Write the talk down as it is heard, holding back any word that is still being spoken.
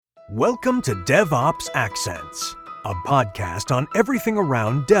Welcome to DevOps Accents, a podcast on everything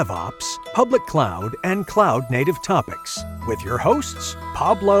around DevOps, public cloud, and cloud-native topics, with your hosts,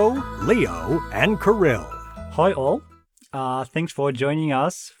 Pablo, Leo, and Kirill. Hi all. Thanks for joining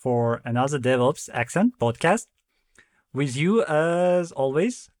us for another DevOps Accent podcast. With you, as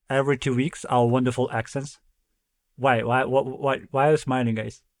always, every 2 weeks, our wonderful accents. Why are you smiling,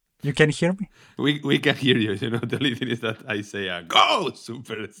 guys? You can hear me? We can hear you. You know, the only thing is that I say, go,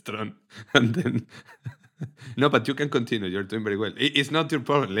 super strong. And then, no, but you can continue. You're doing very well. It's not your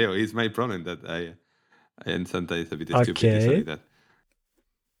problem, Leo. It's my problem that I am sometimes a bit stupid. Sorry that.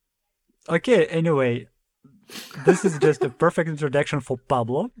 Okay, anyway, this is just a perfect introduction for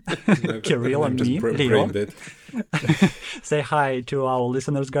Pablo, Kirill, and me, Leo. Say hi to our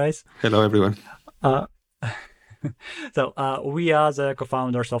listeners, guys. Hello, everyone. So we are the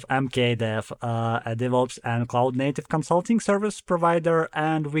co-founders of MKDev, a DevOps and cloud-native consulting service provider,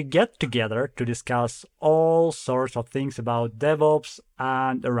 and we get together to discuss all sorts of things about DevOps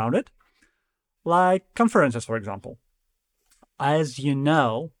and around it, like conferences, for example. As you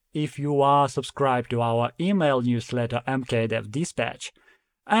know, if you are subscribed to our email newsletter, MKDev Dispatch,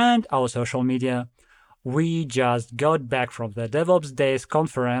 and our social media, we just got back from the devopsdays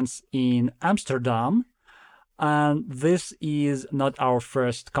conference in Amsterdam. And this is not our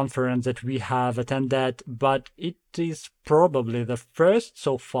first conference that we have attended, but it is probably the first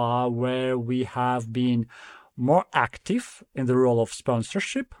so far where we have been more active in the role of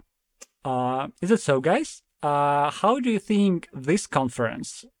sponsorship. Is it so, guys? How do you think this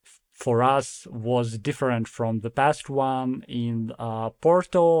conference for us was different from the past one in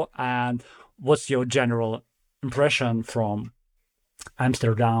Porto? And what's your general impression from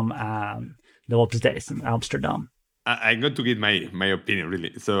Amsterdam and devopsdays in Amsterdam? I'm going to give my opinion,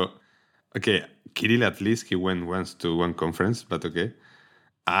 really. So, okay, Kirill, at least he went once to one conference, but okay.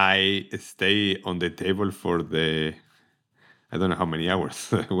 I stay on the table for I don't know how many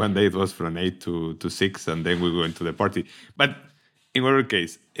hours. One day it was from 8 to 6, and then we went to the party. But in whatever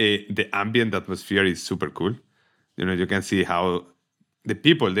case, the ambient atmosphere is super cool. You know, you can see how the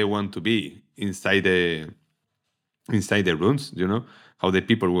people, they want to be inside the rooms, you know, how the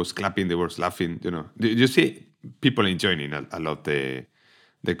people was clapping, they was laughing, you know. You see people enjoying a lot the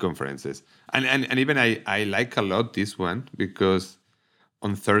conferences. And even I like a lot this one because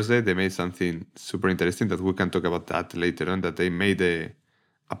on Thursday they made something super interesting that we can talk about that later on, that they made a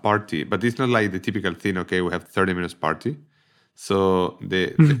party. But it's not like the typical thing, okay, we have 30 minutes party. So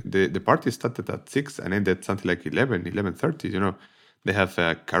the party started at 6 and ended something like 11:30, you know. They have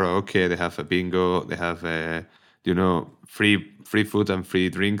a karaoke, they have a bingo, they have free food and free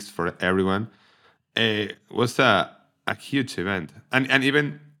drinks for everyone. It was a huge event, and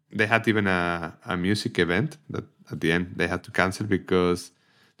even they had a music event that at the end they had to cancel because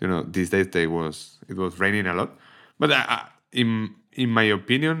these days it was raining a lot. But in my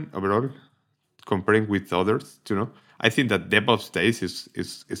opinion, overall, comparing with others, I think that devopsdays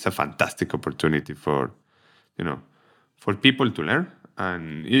is a fantastic opportunity for people to learn.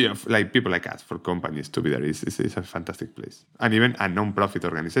 And like people like us, for companies to be there, it's a fantastic place, and even a non-profit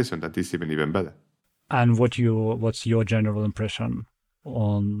organization that is even better. And what's your general impression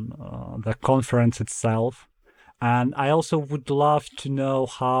on the conference itself? And I also would love to know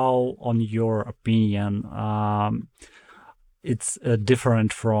how, on your opinion, it's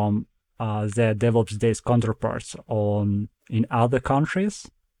different from the devopsdays counterparts in other countries.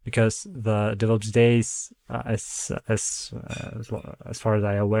 Because the devopsdays, as far as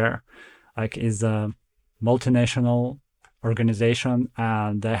I'm aware, like is a multinational organization,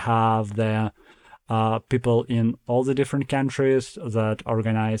 and they have their people in all the different countries that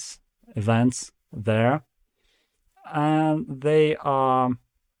organize events there, and they are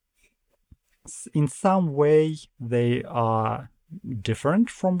in some way they are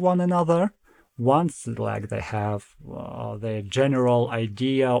different from one another. Once, like, they have their general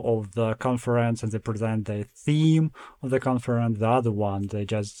idea of the conference and they present the theme of the conference. The other one, they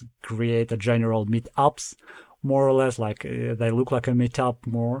just create a general meetups, more or less, like they look like a meetup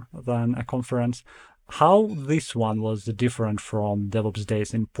more than a conference. How this one was different from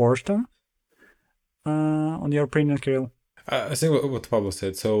devopsdays in Porto? On your opinion, Kirill? I think what Pablo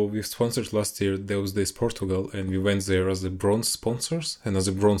said. So we sponsored last year devopsdays Portugal, and we went there as the bronze sponsors. And as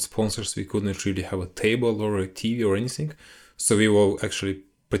the bronze sponsors, we couldn't really have a table or a TV or anything. So we were actually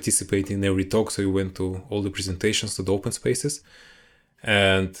participating in every talk. So we went to all the presentations, to the open spaces.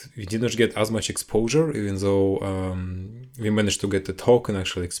 And we didn't get as much exposure, even though we managed to get a talk and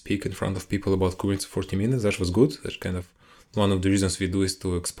actually speak in front of people about Kubernetes for 40 minutes. That was good. That's kind of one of the reasons we do is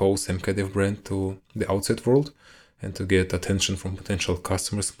to expose MKDev brand to the outside world. and to get attention from potential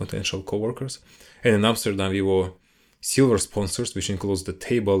customers, potential coworkers. And in Amsterdam, we were silver sponsors, which includes the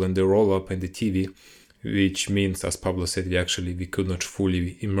table and the roll-up and the TV, which means, as Pablo said, we could not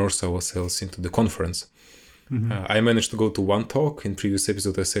fully immerse ourselves into the conference. I managed to go to one talk. In previous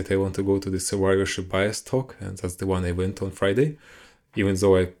episode, I said I want to go to the survivorship bias talk, and that's the one I went on Friday, even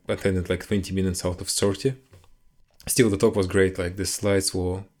though I attended like 20 minutes out of 30. Still, the talk was great. Like, the slides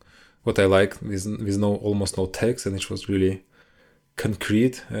were what I like, with almost no text, and it was really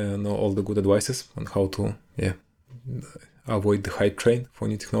concrete, and all the good advices on how to avoid the hype train for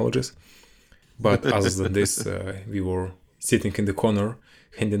new technologies. But other than this, we were sitting in the corner,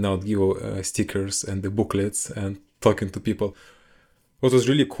 handing out stickers and the booklets and talking to people. What was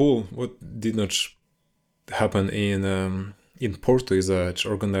really cool, what did not happen in Porto, is that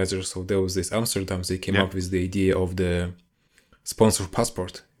organizers of this Amsterdam, they came up with the idea of the sponsor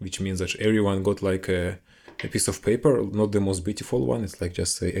passport, which means that everyone got like a piece of paper, not the most beautiful one. It's like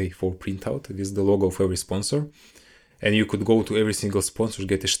just a A4 printout with the logo of every sponsor. And you could go to every single sponsor,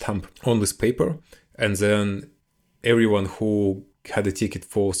 get a stamp on this paper, and then everyone who had a ticket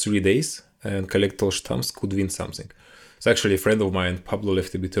for 3 days and collect those stamps could win something. So actually, a friend of mine, Pablo,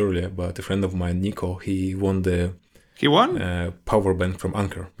 left a bit earlier, but a friend of mine, Nico, he won power bank from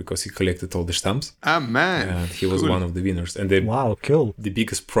Anker because he collected all the stamps. Ah, man. And he was Cool. one of the winners. And Wow, cool. the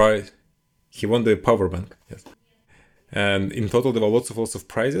biggest prize, he won the power bank, yes. And in total, there were lots of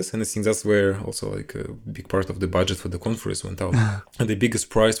prizes, and I think that's where also like a big part of the budget for the conference went out. And the biggest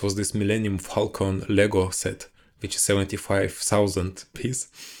prize was this Millennium Falcon Lego set, which is 75,000 piece.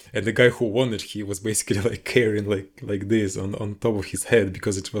 And the guy who won it, he was basically like carrying like this on top of his head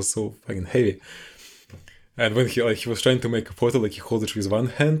because it was so fucking heavy. And when he was trying to make a photo, like he held it with one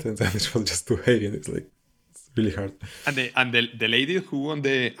hand, and then it was just too heavy, and it's really hard. And the lady who won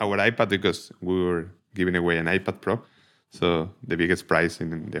our iPad, because we were giving away an iPad Pro, so the biggest prize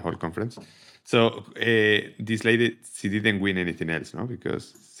in the whole conference. So this lady, she didn't win anything else, no?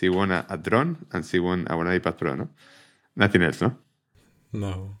 Because she won a drone and she won our iPad Pro, no? Nothing else, no?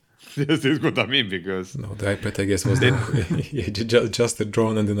 No. This is what I mean, because... No, the iPad, I guess, was just a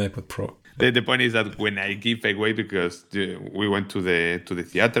drone and an iPad Pro. The point is that when I give away, because we went to the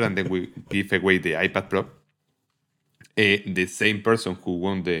theater and then we give away the iPad Pro, the same person who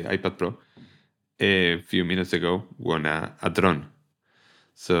won the iPad Pro a few minutes ago won a drone.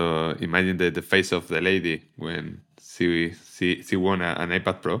 So imagine the face of the lady when she won an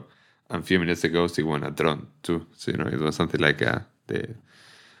iPad Pro, and a few minutes ago she won a drone too. So it was something like the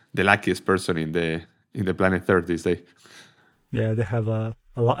luckiest person in the planet Earth this day. Yeah, they have a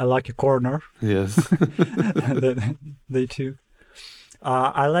lucky corner. Yes. they too.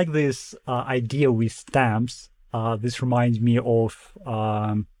 I like this idea with stamps. This reminds me of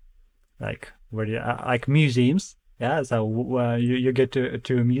like museums. Yeah, so you get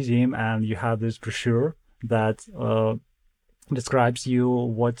to a museum and you have this brochure that describes you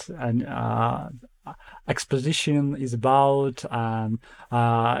what an exposition is about, and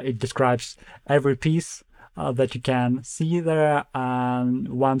it describes every piece that you can see there. And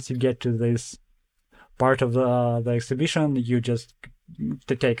once you get to this part of the exhibition, you just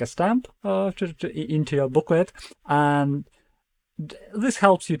to take a stamp into your booklet, and this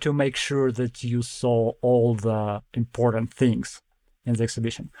helps you to make sure that you saw all the important things in the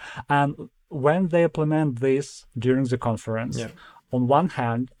exhibition. And when they implement this during the conference, on one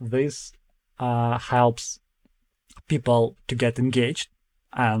hand, this helps people to get engaged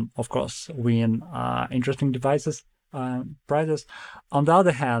and, of course, win interesting prizes. On the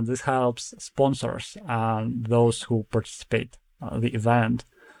other hand, this helps sponsors and those who participate the event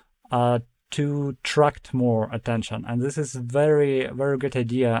to attract more attention. And this is very, very good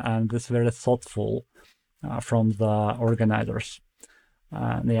idea, and this very thoughtful from the organizers.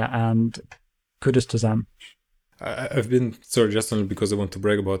 And kudos to them. I've been, sorry, just only because I want to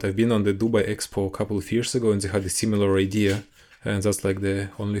brag about, I've been on the Dubai Expo a couple of years ago, and they had a similar idea, and that's like the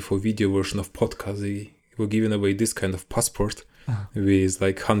only for video version of podcast. They were giving away this kind of passport with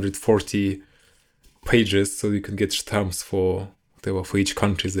like 140 pages, so you can get stamps for each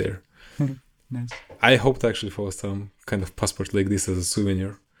country there. Nice. I hoped actually for some kind of passport like this as a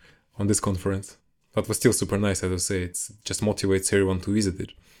souvenir on this conference. That was still super nice, I would say. It just motivates everyone to visit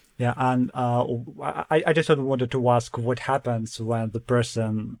it. Yeah, and I just wanted to ask what happens when the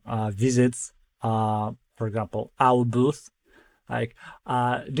person visits, for example, our booth. Like,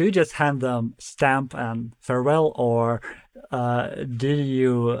 do you just hand them stamp and farewell, or do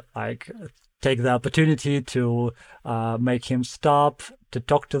you take the opportunity to make him stop, to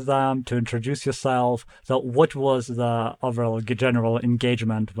talk to them, to introduce yourself? So what was the overall general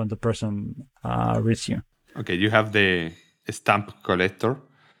engagement when the person reads you? Okay, you have the stamp collector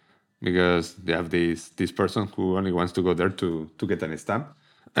because they have this person who only wants to go there to get an stamp,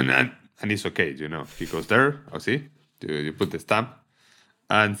 and it's okay, he goes there. Oh, see, you put the stamp,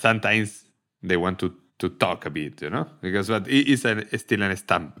 and sometimes they want to talk a bit, because but he is still an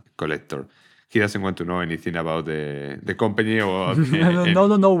stamp collector. He doesn't want to know anything about the company or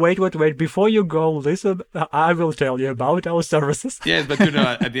No, wait. Before you go, listen, I will tell you about our services. Yes, but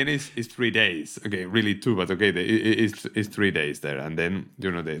at the end it's 3 days. Okay, really two, but okay, it's 3 days there, and then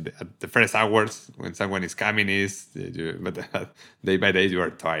at the first hours when someone is coming but day by day you are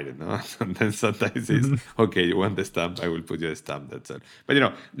tired, no? And then sometimes it's okay. You want the stamp? I will put you a stamp. That's all. But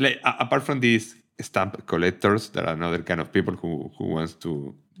apart from these stamp collectors, there are another kind of people who wants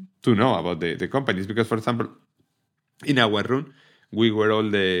to know about the companies, because for example, in our room we were all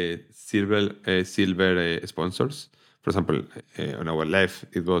the silver sponsors. For example, on our left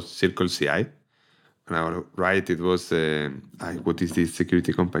it was Circle CI. On our right it was what is this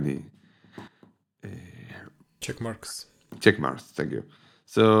security company? Checkmarks. Checkmarks. Thank you.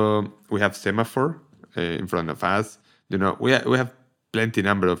 So we have Semaphore in front of us. We have plenty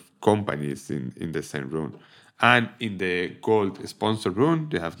number of companies in the same room. And in the gold sponsor room,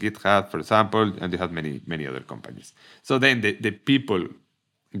 you have GitHub, for example, and you have many, many other companies. So then the people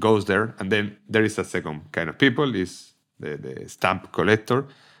goes there, and then there is a second kind of people, is the stamp collector,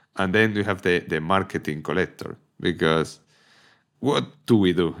 and then you have the marketing collector. Because what do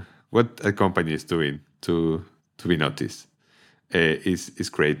we do? What a company is doing to be noticed is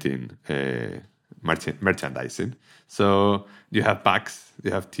creating merchandising. So you have packs,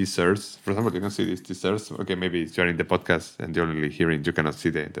 you have t-shirts. For example, you can see these t-shirts. Okay, maybe if you're in the podcast and you're only hearing, you cannot see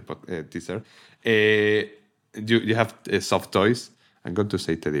the t-shirt. You have soft toys. I'm going to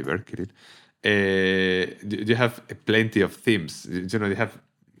say teddy bear, Kirill. You have plenty of themes. You have,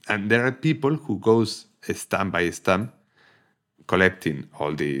 and there are people who goes stamp by stamp collecting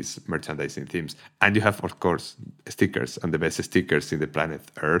all these merchandising themes. And you have, of course, stickers. And the best stickers in the planet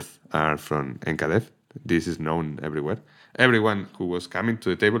Earth are from NKDev. This is known everywhere. Everyone who was coming to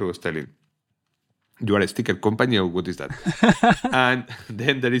the table was telling, you are a sticker company, or what is that? And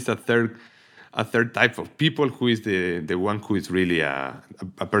then there is a third type of people who is the one who is really a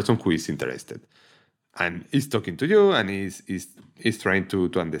person who is interested. And he's talking to you, and he's trying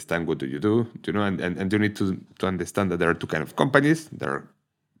to understand what do you do, and you need to understand that there are two kind of companies. There are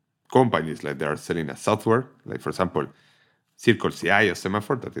companies like they are selling a software, like for example, Circle CI or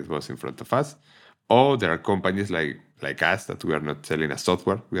Semaphore that it was in front of us. Or there are companies like us that we are not selling a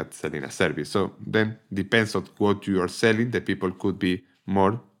software, we are selling a service. So then depends on what you are selling, the people could be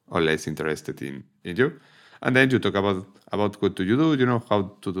more or less interested in you. And then you talk about what do you do,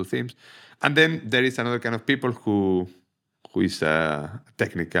 how to do things. And then there is another kind of people who is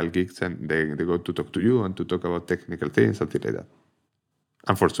technical geeks, and they go to talk to you and to talk about technical things, something like that.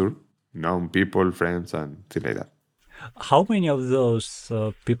 And for sure, known people, friends, and things like that. How many of those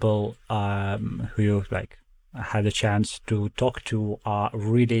people who you had a chance to talk to are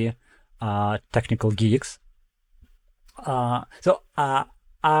really technical geeks? So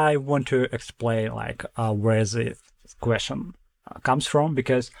I want to explain where this question comes from,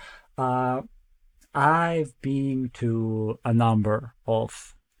 because I've been to a number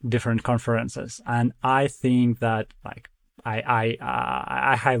of different conferences, and I think that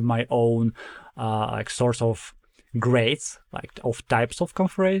I have my own source of grades, of types of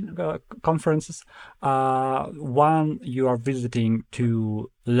conferences. One, you are visiting to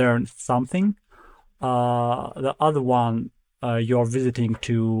learn something. The other one, you're visiting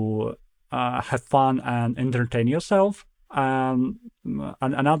to have fun and entertain yourself. And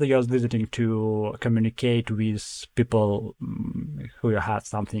another, you're visiting to communicate with people who you have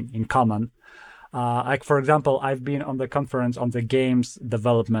something in common. For example, I've been on the games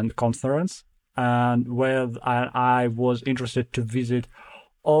development conference, and where I was interested to visit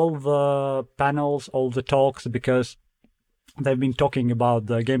all the panels, all the talks, because they've been talking about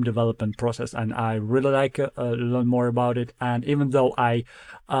the game development process, and I really like learn more about it. And even though I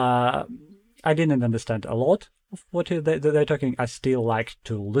didn't understand a lot of what they're talking, I still like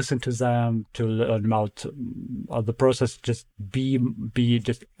to listen to them, to learn about the process, just be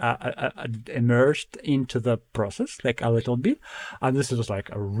just immersed into the process a little bit. And this was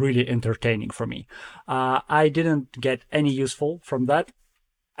really entertaining for me. I didn't get any useful from that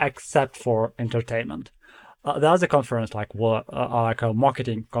except for entertainment. The other conference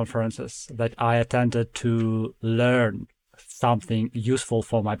marketing conferences that I attended to learn something useful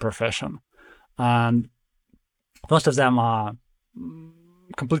for my profession, and most of them are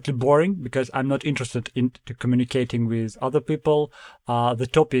completely boring because I'm not interested in communicating with other people. The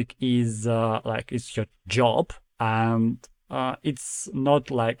topic is it's your job, and it's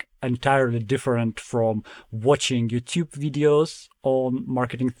not like entirely different from watching YouTube videos on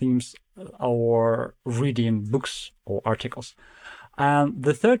marketing themes or reading books or articles. And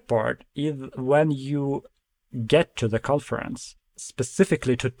the third part is when you get to the conference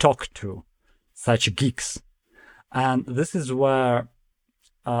specifically to talk to such geeks. And this is where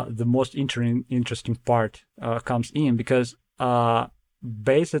the most interesting part comes in, because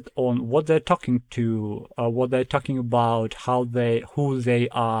based on what they're talking to, what they're talking about, who they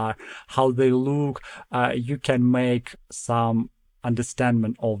are, how they look, you can make some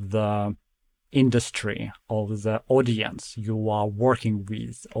understanding of the industry, of the audience you are working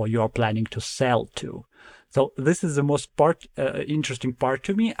with or you are planning to sell to. So this is the most interesting part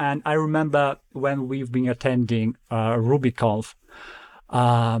to me. And I remember when we've been attending RubyConf,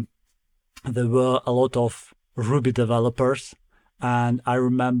 there were a lot of Ruby developers, and I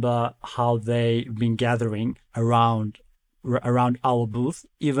remember how they've been gathering around our booth,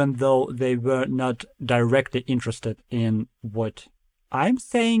 even though they were not directly interested in what I'm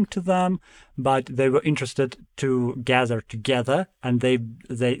saying to them, but they were interested to gather together, and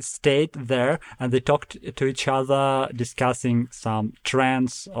they stayed there and they talked to each other, discussing some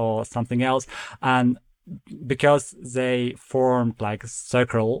trends or something else. And because they formed like a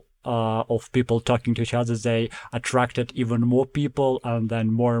circle of people talking to each other, they attracted even more people, and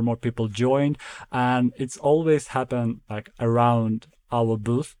then more and more people joined. And it's always happened like around our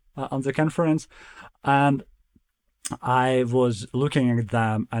booth on the conference. And I was looking at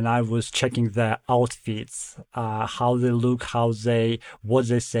them and I was checking their outfits, how they look, what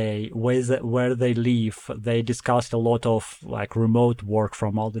they say, where they live. They discussed a lot of like remote work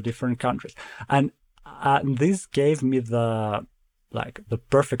from all the different countries. And this gave me the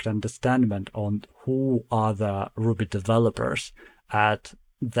perfect understanding on who are the Ruby developers at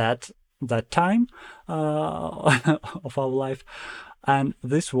that time of our life. And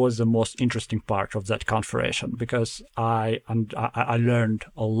this was the most interesting part of that conference, because I learned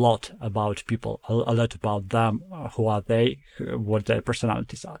a lot about people, a lot about them, who are they, what their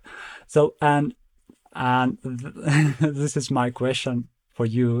personalities are. So, and this is my question for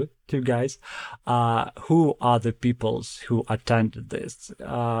you two guys. Who are the peoples who attended this?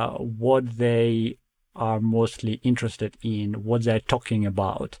 What they are mostly interested in, what they're talking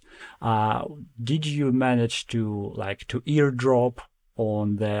about? Did you manage to eardrop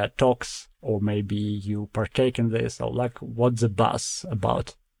on their talks, or maybe you partake in this, or what's the buzz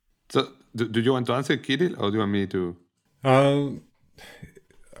about? So do you want to answer, Kirill, or do you want me to? I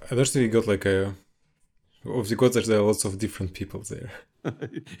don't think we got of course there are lots of different people there.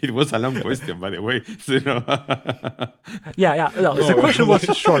 It was a long question, by the way. So, Yeah. No, the question was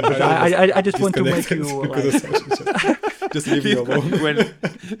short, but I just want to make you just leave me alone.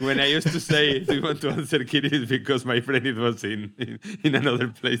 When I used to say, "Do you want to answer, Kirill?" because my friend it was in another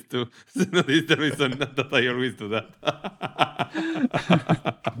place too. So this is the reason that I always do that.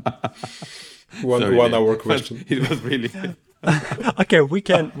 One hour question. It was really. Okay, we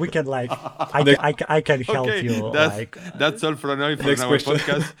can I can help you. That's all for now for our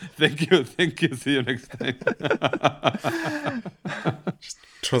podcast. Thank you. See you next time. Just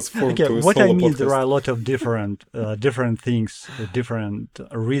transform okay, to a what solo I mean, podcast. there are a lot of different things, different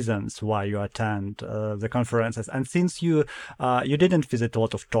reasons why you attend the conferences. And since you didn't visit a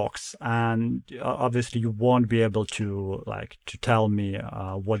lot of talks, and obviously you won't be able to tell me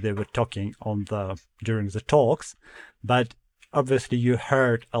what they were talking during the talks, but obviously you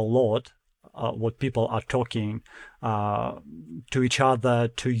heard a lot what people are talking to each other,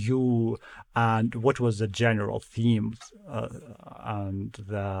 to you, and what was the general themes and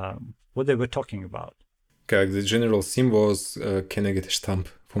what they were talking about. Okay, the general theme was can I get a stamp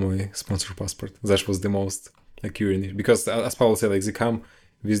for my sponsor passport? That was the most curious, because as Pavel said, they come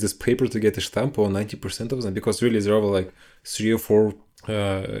with this paper to get a stamp on 90% of them, because really there were 3 or 4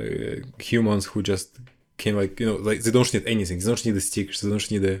 humans who just came they don't need anything. They don't need the stickers. They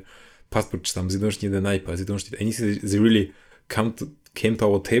don't need the passport stamps. They don't need an iPad. They don't need anything. They really came to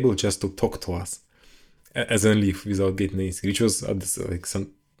our table just to talk to us, as then leave without getting anything, which was at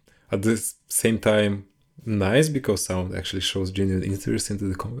the same time nice, because someone actually shows genuine interest into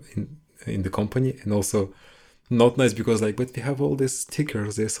in the company, and also not nice because but we have all these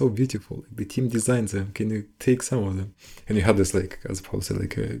stickers. They're so beautiful. The team designed them. Can you take some of them? And you had this as Paul said,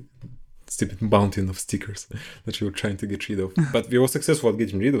 a stupid mountain of stickers that we were trying to get rid of. But we were successful at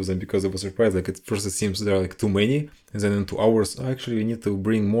getting rid of them, because I was surprised. At first it seems there are too many, and then in 2 hours, actually we need to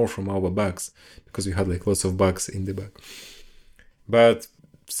bring more from our bags, because we had lots of bags in the bag. But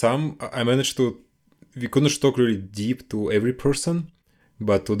I managed to. We couldn't talk really deep to every person,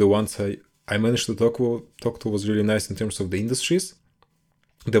 but to the ones I managed to talk to was really nice in terms of the industries.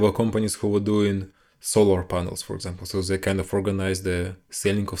 There were companies who were doing solar panels, for example. So they kind of organize the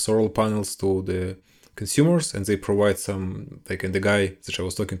selling of solar panels to the consumers, and they provide some, like, and the guy that I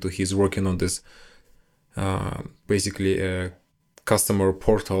was talking to, he's working on this basically a customer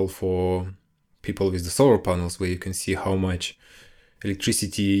portal for people with the solar panels, where you can see how much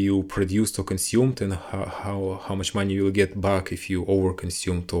electricity you produced or consumed, and how much money you'll get back if you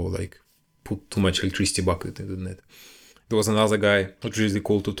overconsumed or like put too much electricity back into the net. There was another guy, which is really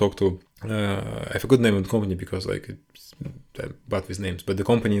cool to talk to. I forgot the name of the company because like it's bad with names, but the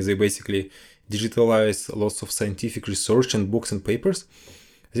company, they basically digitalize lots of scientific research and books and papers.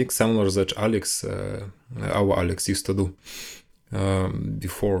 I think similar that our Alex used to do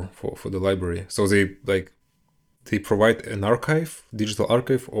before for the library. So they provide an archive, digital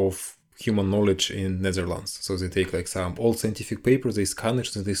archive of human knowledge in Netherlands. So they take like some old scientific papers, they scan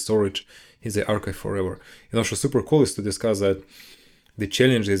it, and they store it in the archive forever. And also super cool is to discuss that the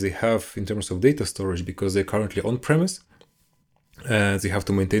challenges they have in terms of data storage, because they're currently on premise. They have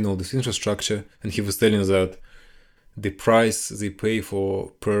to maintain all this infrastructure. And he was telling us that the price they pay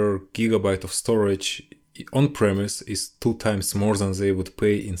for per gigabyte of storage on premise is 2 times more than they would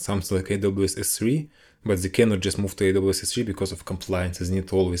pay in something like AWS S3. But they cannot just move to AWS S3 because of compliance. They need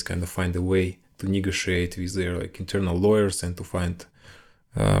to always kind of find a way to negotiate with their like internal lawyers and to find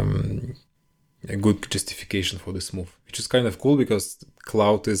a good justification for this move, which is kind of cool because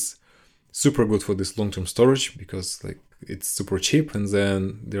cloud is super good for this long-term storage because like it's super cheap, and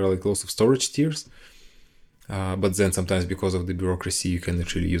then there are like lots of storage tiers. But then sometimes because of the bureaucracy, you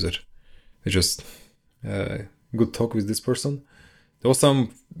cannot really use it. It's just good talk with this person. There were some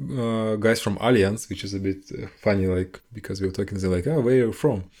guys from Allianz, which is a bit funny, like, because we were talking, they're like, where are you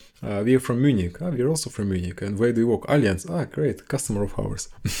from? We are from Munich. We're also from Munich. And where do you work? Allianz. Great. Customer of ours.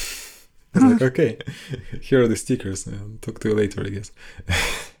 I was like, okay, here are the stickers. Talk to you later, I guess.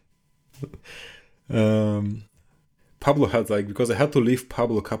 Pablo had because I had to leave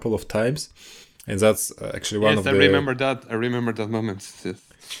Pablo a couple of times. And that's actually one of the... Yes, I remember that moment. Yes.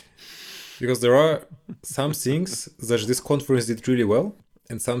 Because there are some things that this conference did really well,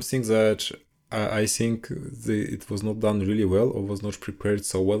 and some things that I think it was not done really well or was not prepared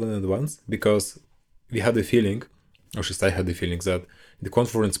so well in advance, because we had a feeling, or at least I had the feeling, that the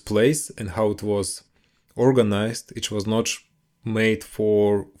conference place and how it was organized, it was not made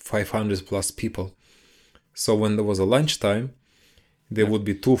for 500 plus people. So when there was a lunchtime, there would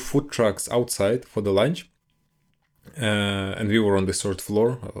be 2 food trucks outside for the lunch. And we were on the 3rd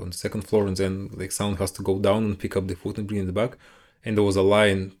floor, on the 2nd floor, and then like someone has to go down and pick up the food and bring it back. And there was a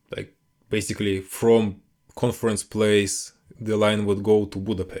line, like basically from conference place, the line would go to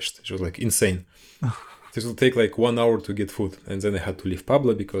Budapest. It was like insane. This would take like 1 hour to get food. And then I had to leave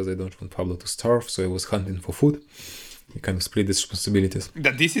Pablo because I don't want Pablo to starve. So I was hunting for food. We kind of split these responsibilities.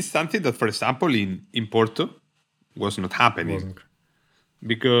 That this is something that, for example, in Porto was not happening.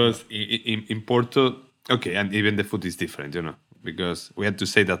 Because in Porto... Okay, and even the food is different, because we had to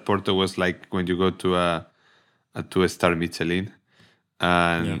say that Porto was like when you go to a 2-star Michelin.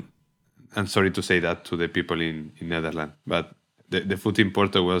 And I'm sorry to say that to the people in Netherlands, but the food in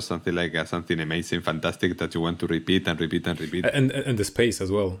Porto was something like something amazing, fantastic that you want to repeat and repeat and repeat. And the space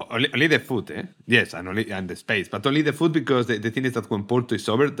as well. Only the food, eh? Yes, and the space, but only the food, because the thing is that when Porto is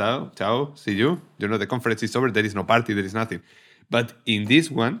over, ciao, see you. The conference is over, there is no party, there is nothing. But in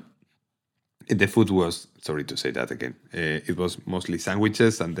this one, the food was, sorry to say that again, it was mostly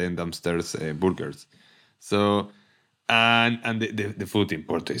sandwiches and then downstairs burgers. So, and the food in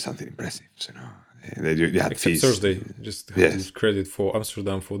Porto is something impressive. So, you had Except fish. Thursday, just give credit for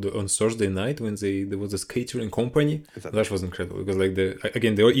Amsterdam on Thursday night when there was this catering company. Exactly. That was incredible because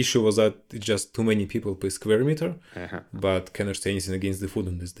the issue was that it's just too many people per square meter, but cannot say anything against the food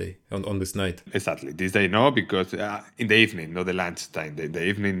on this day, on this night. Exactly, this day no, because in the evening, not the lunch time, the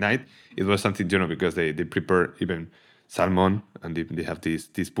evening night, it was something, because they prepare even salmon, and they have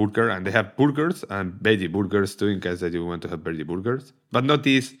this burger, and they have burgers and veggie burgers too, in case that you want to have veggie burgers, but not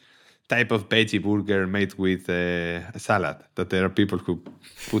this type of veggie burger made with a salad, that there are people who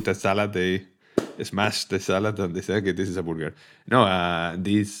put a salad, they smash the salad and they say, okay, this is a burger. No,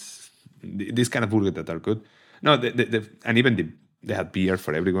 this kind of burger that are good. No, and even they have beer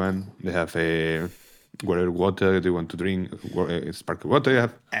for everyone. They have whatever water you want to drink, sparkling water. You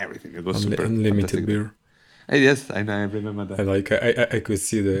have everything. It was super unlimited fantastic. Beer. Yes, I remember that. I could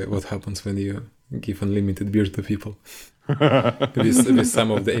see what happens when you give unlimited beer to people. with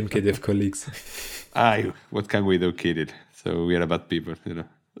some of the MKDev colleagues. What can we do, kid? So we are bad people,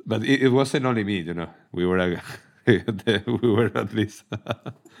 But it wasn't only me, We were we were at least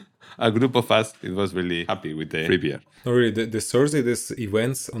a group of us. It was really happy with the free beer. No, really, the Thursday, this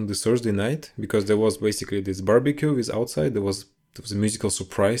events on the Thursday night, because there was basically this barbecue with outside. There was a musical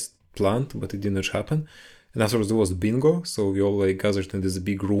surprise planned, but it did not happen. And afterwards there was bingo, so we all like gathered in this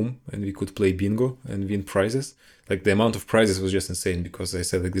big room and we could play bingo and win prizes. Like the amount of prizes was just insane, because I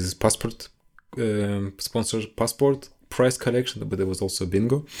said like this is sponsored passport prize collection, but there was also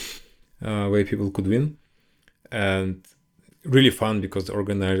bingo where people could win. And really fun, because the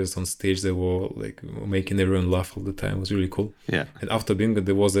organizers on stage, they were like making everyone laugh all the time. It was really cool. Yeah. And after bingo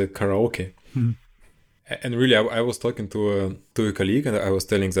there was a karaoke. Mm-hmm. And really I was talking to a colleague, and I was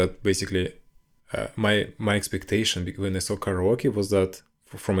telling that basically my expectation when I saw karaoke was that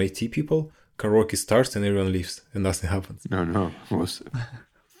from IT people, karaoke starts and everyone leaves and nothing happens. No, it was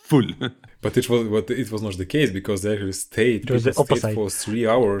full. But it was not the case, because they actually stayed. It was the opposite. Stayed for 3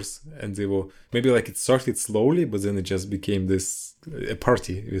 hours, and they were maybe like it started slowly, but then it just became a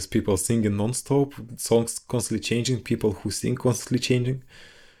party with people singing non-stop, songs constantly changing, people who sing constantly changing.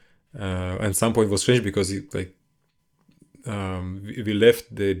 And some point was strange, because we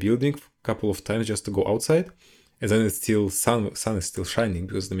left the building a couple of times just to go outside, and then it's still sun is still shining,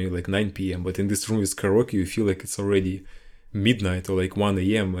 because maybe like 9 p.m. But in this room with karaoke, you feel like it's already midnight or like 1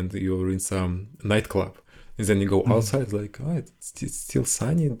 a.m. when you're in some nightclub, and then you go outside, like it's still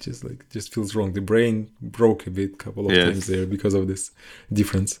sunny. It just feels wrong. The brain broke a bit couple of times there because of this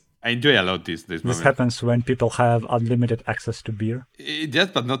difference. I enjoy a lot this moment. This happens when people have unlimited access to beer. Yes,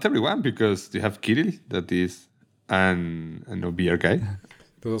 but not everyone, because you have Kirill, that is no beer guy.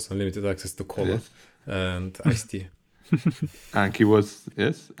 There's also limited access to cola and iced tea. And he was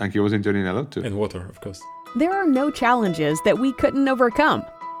enjoying a lot too. And water, of course. There are no challenges that we couldn't overcome.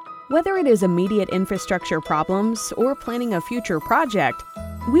 Whether it is immediate infrastructure problems or planning a future project,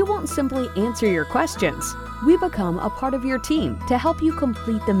 we won't simply answer your questions. We become a part of your team to help you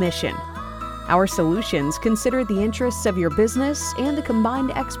complete the mission. Our solutions consider the interests of your business and the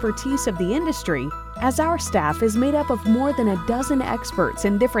combined expertise of the industry, as our staff is made up of more than a dozen experts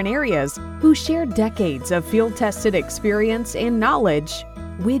in different areas who share decades of field-tested experience and knowledge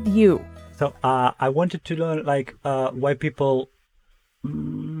with you. So I wanted to learn why people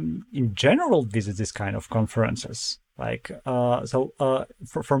in general visit this kind of conferences. From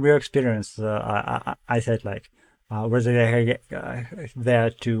your experience, I said whether they're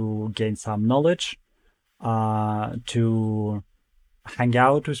there to gain some knowledge, to hang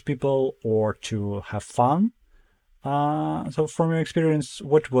out with people, or to have fun. So from your experience,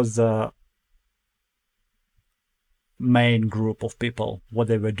 what was the main group of people, what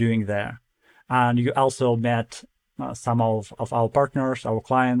they were doing there? And you also met some of our partners, our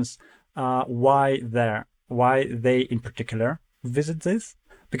clients. Why they in particular visit this?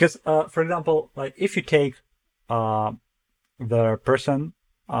 Because, for example, if you take the person,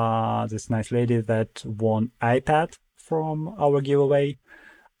 this nice lady that won iPad from our giveaway,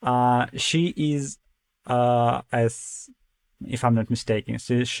 she is, if I'm not mistaken,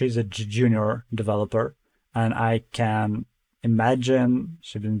 she's a junior developer, and I can imagine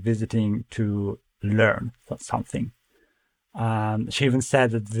she's been visiting to learn something. She even said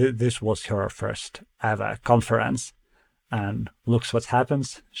that this was her first ever conference, and looks what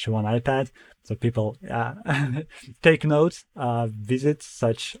happens. She won iPad. So people take notes, visit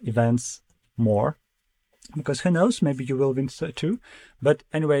such events more, because who knows, maybe you will win too. But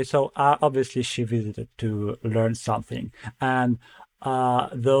anyway, so obviously she visited to learn something. And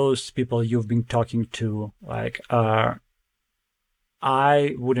those people you've been talking to,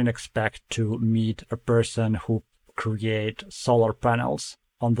 I wouldn't expect to meet a person who create solar panels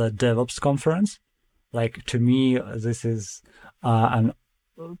on the DevOps conference. To me, this is an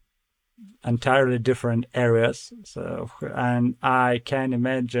entirely different areas. And I can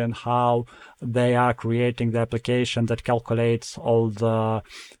imagine how they are creating the application that calculates all the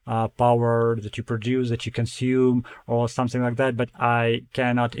power that you produce, that you consume, or something like that. But I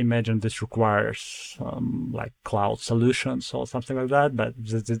cannot imagine this requires cloud solutions or something like that. But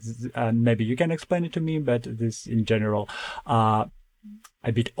and maybe you can explain it to me. But this in general,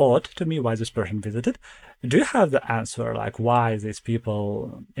 a bit odd to me why this person visited. Do you have the answer, why these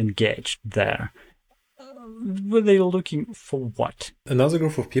people engaged there? Were they looking for what? Another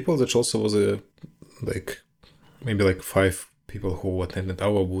group of people that also was maybe 5 people who attended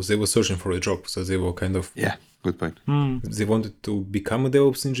our booth. They were searching for a job, so they were kind of good point. They wanted to become a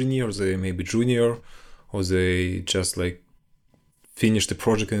DevOps engineer, they may be junior, or they just finished the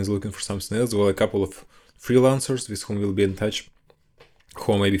project and is looking for something else. There were a couple of freelancers with whom we'll be in touch,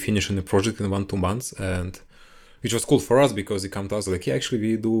 who are maybe finishing the project in 1-2 months, and which was cool for us because they come to us like, yeah, actually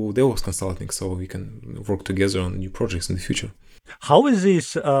we do DevOps consulting, so we can work together on new projects in the future. How is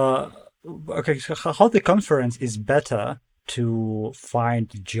this? Okay, so how the conference is better to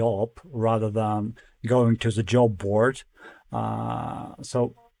find a job rather than going to the job board?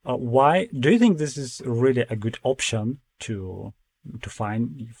 Why do you think this is really a good option to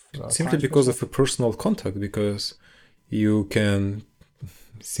find? Simply because of a personal contact, because you can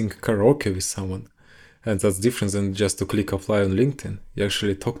sing karaoke with someone, and that's different than just to click apply on LinkedIn. You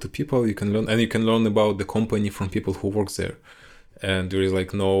actually talk to people, you can learn, and you can learn about the company from people who work there. And there is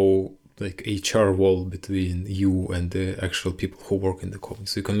like no like HR wall between you and the actual people who work in the company.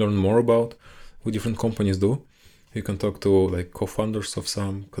 So you can learn more about what different companies do. You can talk to like co-founders of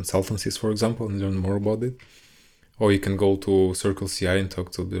some consultancies, for example, and learn more about it. Or you can go to Circle CI and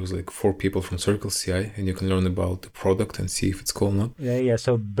talk to, there was like 4 people from Circle CI, and you can learn about the product and see if it's cool or not. Yeah.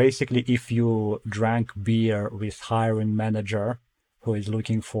 So basically, if you drank beer with hiring manager who is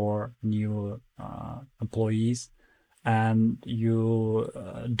looking for new employees, and you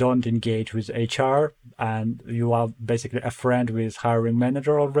don't engage with HR, and you are basically a friend with hiring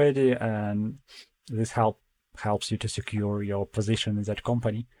manager already, and this helps you to secure your position in that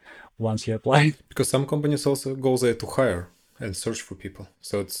company once you apply. Because some companies also go there to hire and search for people.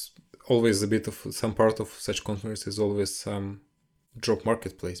 So it's always a bit of, some part of such conference is always some job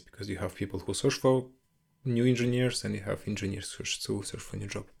marketplace, because you have people who search for new engineers and you have engineers who search for a new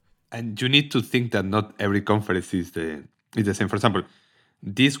job. And you need to think that not every conference is the same. For example,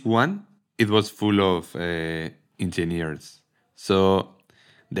 this one, it was full of engineers. So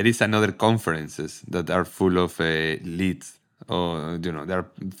there is another conferences that are full of leads, or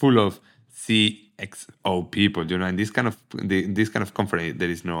they're full of CXO people. And this kind of conference, there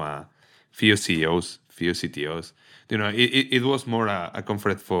is no few CEOs, few CTOs. It was more a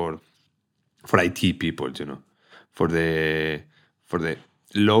conference for IT people. For the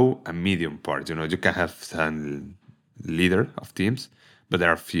low and medium part. You can have some leader of teams, but there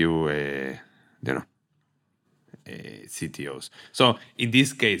are few CTOs. So in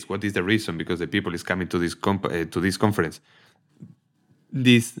this case, what is the reason? Because the people is coming to this conference.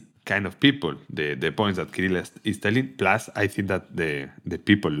 These kind of people, the points that Kirill is telling, plus I think that the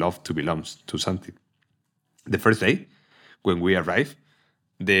people love to belong to something. The first day, when we arrived,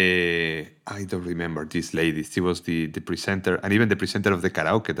 I don't remember this lady. She was the presenter, and even the presenter of the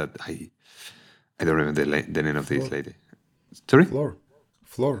karaoke that I don't remember the name of this lady. Sorry?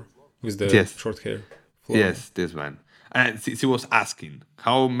 Floor with the short hair. Floor. Yes, this one. And she was asking,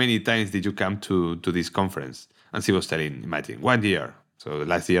 how many times did you come to this conference? And she was telling, imagine, 1 year. So the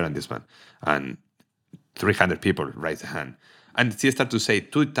last year and this one. And 300 people raised a hand. And she started to say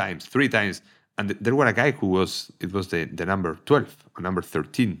 2 times, 3 times. And there was a guy it was the number 12 or number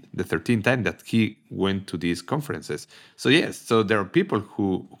 13, the 13th time that he went to these conferences. So yes, so there are people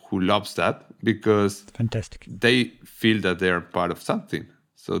who loves that because fantastic. They feel that they are part of something.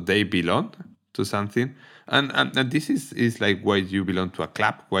 So they belong to something. And this is like why you belong to a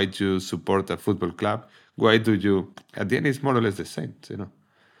club, why you support a football club, why do you, at the end it's more or less the same,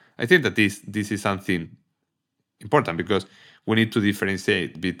 I think that this is something important because we need to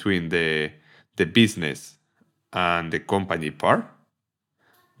differentiate between the business and the company part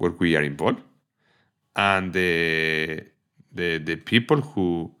where we are involved, and the people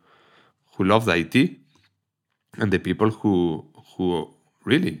who love the IT, and the people who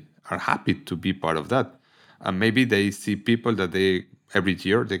really are happy to be part of that. And maybe they see people that they every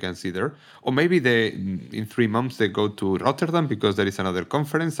year they can see there, or maybe they in 3 months they go to Rotterdam because there is another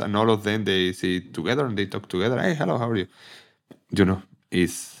conference, and all of them they see together and they talk together. Hey, hello, how are you?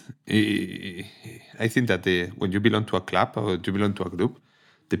 I think that when you belong to a club or you belong to a group,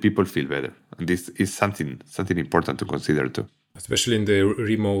 the people feel better, and this is something important to consider too. Especially in the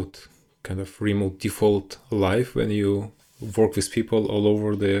remote default life, when you work with people all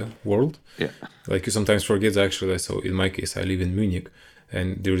over the world. Yeah. Like you sometimes forget actually. So in my case, I live in Munich,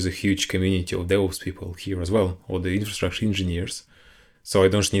 and there is a huge community of DevOps people here as well, or the infrastructure engineers. So I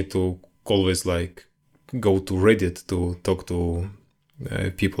don't need to always like go to Reddit to talk to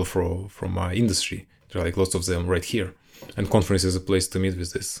people from my industry. There are like lots of them right here. And conference is a place to meet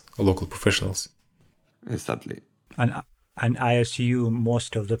with these local professionals. Exactly. And I assume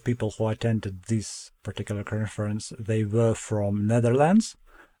most of the people who attended this particular conference, they were from Netherlands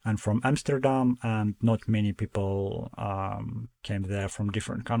and from Amsterdam, and not many people came there from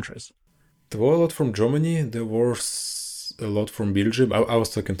different countries. There were a lot from Germany. There was a lot from Belgium. I was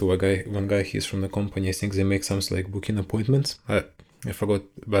talking to one guy, he's from the company. I think they make something like booking appointments. I forgot,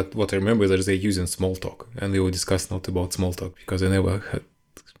 but what I remember is that they're using Smalltalk, and they were discussing a lot about Smalltalk because I never had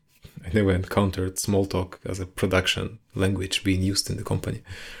I never encountered Smalltalk as a production language being used in the company.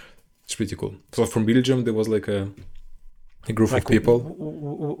 It's pretty cool. So from Belgium, there was like a group of people.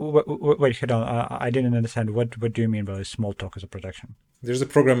 Wait, hold on. I didn't understand. What do you mean by Smalltalk as a production? There's a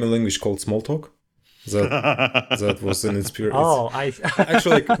programming language called Smalltalk. That was an inspiration. Oh,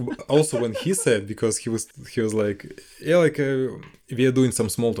 actually, like, also when he said, because he was like, yeah, like we are doing some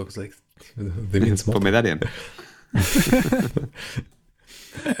small talk. It's like they mean small talk. Pomedarian.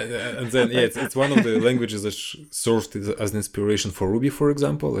 And then it's one of the languages that served as an inspiration for Ruby, for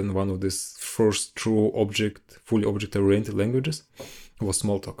example, and one of these first true fully object-oriented languages was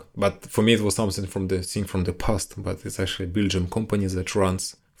Smalltalk. But for me, it was something from the past. But it's actually a Belgian company that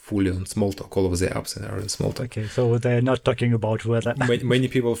runs fully on Smalltalk. All of the apps are in Smalltalk. Okay, so they're not talking about whether many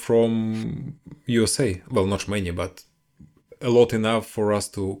people from USA. Well, not many, but a lot enough for us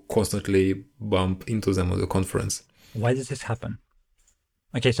to constantly bump into them at the conference. Why does this happen?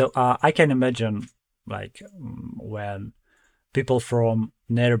 Okay, so I can imagine like when people from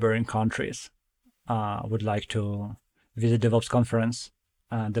neighboring countries would like to visit DevOps conference,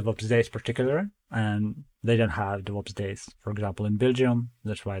 DevOps days particularly, and they don't have DevOps days, for example, in Belgium.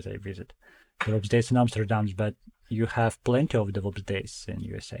 That's why they visit DevOps days in Amsterdam, but you have plenty of DevOps days in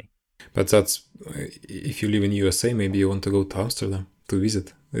USA. But that's, if you live in USA, maybe you want to go to Amsterdam to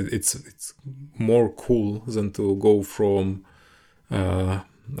visit. It's more cool than to go from,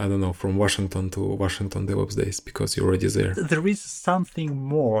 from Washington to Washington DevOps days, because you're already there. There is something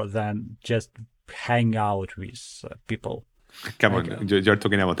more than just hang out with people. Come on, you're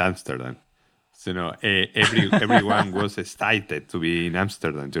talking about Amsterdam. So, everyone was excited to be in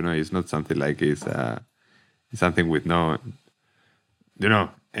Amsterdam. It's not something like it's something with no,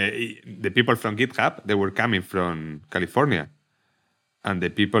 the people from GitHub, they were coming from California, and the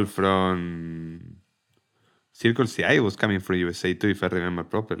people from Circle CI was coming from USA too, if I remember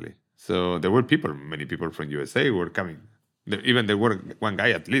properly. So there were many people from USA who were coming. Even there were one guy,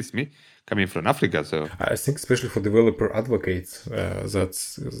 at least me, coming from Africa. So I think especially for developer advocates,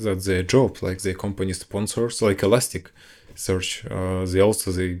 that's their job. Like the company sponsors, like Elasticsearch,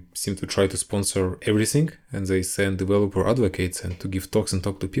 they seem to try to sponsor everything, and they send developer advocates and to give talks and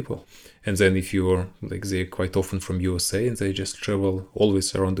talk to people. And then if you're like, they're quite often from USA, and they just travel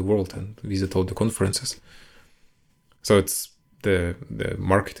always around the world and visit all the conferences. So it's the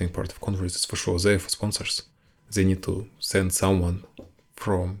marketing part of conferences for sure. They're for sponsors. They need to send someone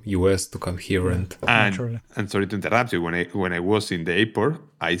from US to come here and sorry to interrupt you. When I was in the airport,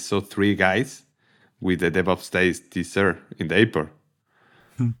 I saw 3 guys with the DevOps Days t-shirt in the airport.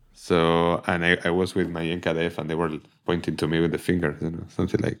 So, and I was with my NKDev, and they were pointing to me with the finger,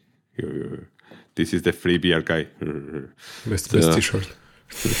 something like, "This is the free beer guy." Best t-shirt.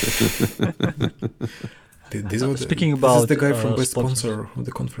 Speaking about this is the guy from best sponsor of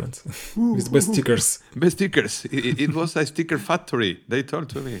the conference with best stickers. Best stickers. It was a sticker factory. They told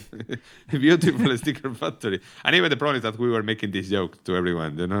to me, beautiful sticker factory. And even the problem is that we were making this joke to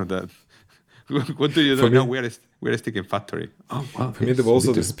everyone. That. What do you do? No, we're a sticker factory. Oh wow! For me, there were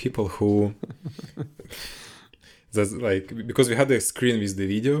also these people who. That's like, because we had a screen with the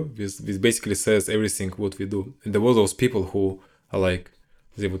video, which basically says everything what we do, and there were those people who are like.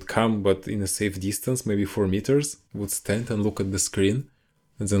 They would come, but in a safe distance, maybe 4 meters, would stand and look at the screen,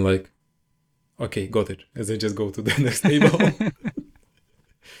 and then like, okay, got it. And then just go to the next table.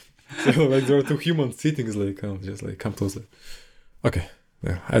 So like there are 2 humans sitting, is like, just like come closer. Okay,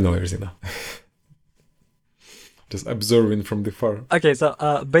 yeah, I know everything now. Just observing from the far. Okay, so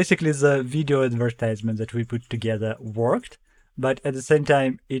basically the video advertisement that we put together worked, but at the same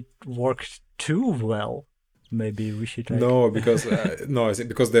time it worked too well. Maybe we should No, because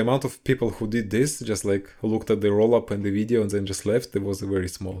because the amount of people who did this just like looked at the roll-up and the video and then just left, it was very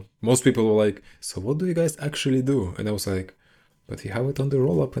small. Most people were like, so what do you guys actually do? And I was like, but you have it on the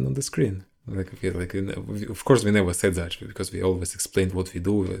roll-up and on the screen. Of course we never said that, because we always explained what we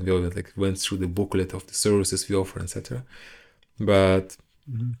do. We always went through the booklet of the services we offer, etc. But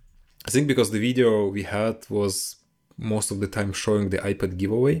I think because the video we had was most of the time showing the iPad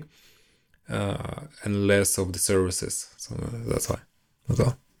giveaway, and less of the services. So that's why. That's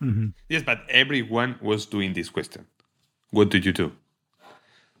all. Mm-hmm. Yes, but everyone was doing this question. What did you do?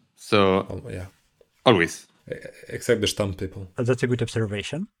 So, yeah. Always. Except the stamp people. That's a good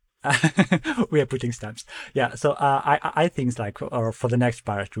observation. We are putting stamps. Yeah, so I think for the next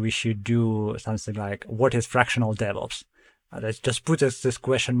part, we should do something like, what is fractional DevOps? Let's just put this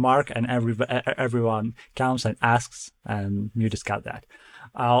question mark, and everyone comes and asks, and you discuss that.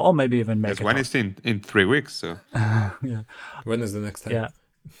 Or maybe even make it. One is in 3 weeks. So. Yeah. When is the next time? Yeah.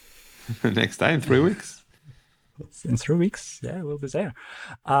 Next time, 3 weeks. In 3 weeks, yeah, we'll be there.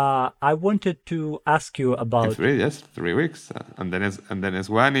 I wanted to ask you about. Yes, 3 weeks, and then it's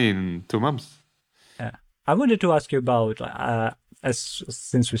one in 2 months. Yeah, I wanted to ask you about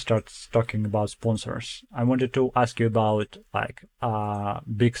since we start talking about sponsors. I wanted to ask you about like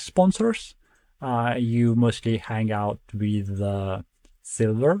big sponsors. You mostly hang out with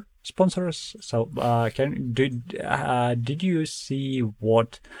silver sponsors. So, did you see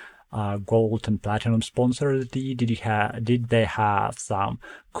what gold and platinum sponsors did? Did they have some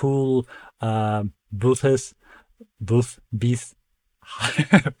cool booths booths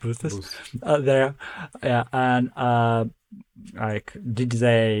there? Yeah, and like, did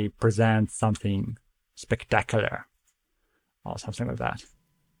they present something spectacular or something like that?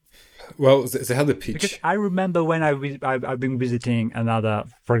 Well, they had a pitch. Because I remember when I've been visiting another,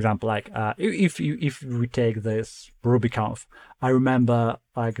 for example, like if we take this RubyConf, I remember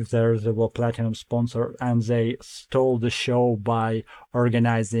like there was a platinum sponsor and they stole the show by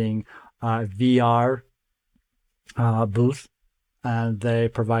organizing a VR booth, and they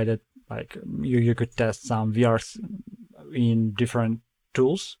provided like you could test some VRs in different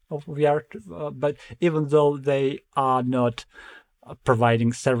tools of VR, but even though they are not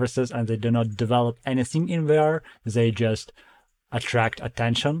providing services and they do not develop anything in VR, they just attract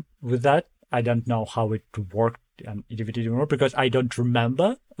attention with that. I don't know how it worked and if it didn't work because I don't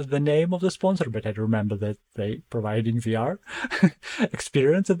remember the name of the sponsor, but I remember that they providing VR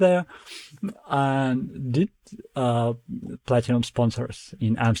experience there. And did platinum sponsors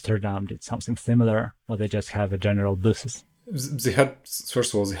in Amsterdam did something similar, or they just have a general business? They had,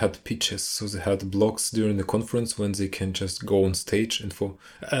 first of all, they had pitches, so they had blocks during the conference when they can just go on stage and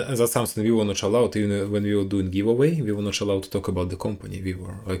that's something we were not allowed. Even when we were doing giveaway, we were not allowed to talk about the company. We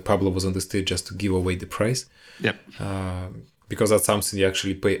were like, Pablo was on the stage just to give away the prize. Yep. Because that's something you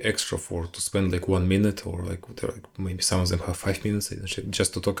actually pay extra for, to spend like 1 minute or like maybe some of them have 5 minutes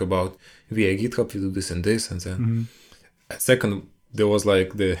just to talk about via GitHub we do this and this, and then second there was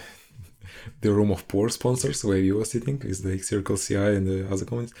like the room of poor sponsors where you were sitting with the Circle CI and the other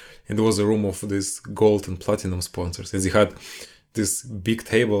companies, and there was a room of this gold and platinum sponsors, and they had these big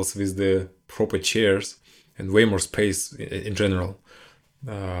tables with the proper chairs and way more space in general.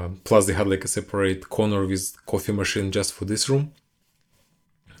 Plus they had like a separate corner with coffee machine just for this room,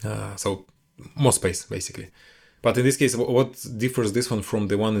 so more space basically. But in this case, what differs this one from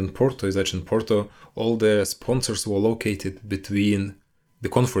the one in Porto is that in Porto all the sponsors were located between the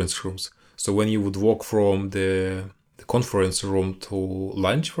conference rooms. So when you would walk from the conference room to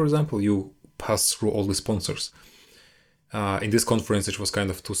lunch, for example, you pass through all the sponsors. In this conference, it was kind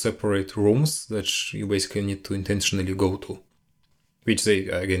of 2 separate rooms that you basically need to intentionally go to, which they,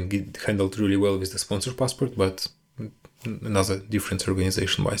 again, handled really well with the sponsor passport, but another difference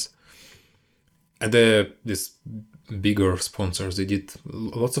organization-wise. And these bigger sponsors, they did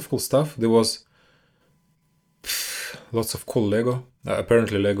lots of cool stuff. There was lots of cool Lego.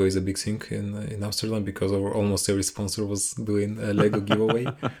 Apparently Lego is a big thing in Amsterdam because almost every sponsor was doing a Lego giveaway.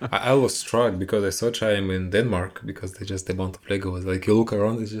 I was struck because I thought I am in Denmark because the amount of Lego was like, you look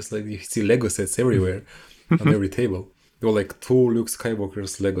around, it's just like you see Lego sets everywhere on every table. There were like 2 Luke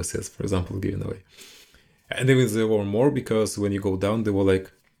Skywalker's Lego sets, for example, given away. And even there were more because when you go down, there were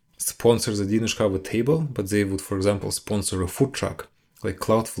like sponsors that didn't have a table, but they would, for example, sponsor a food truck. Like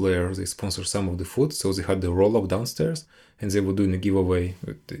Cloudflare, they sponsor some of the food, so they had the roll-up downstairs, and they were doing a giveaway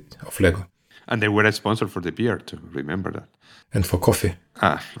of Lego. And they were a sponsor for the beer too, remember that. And for coffee.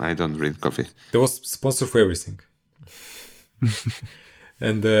 I don't drink coffee. There was sponsor for everything.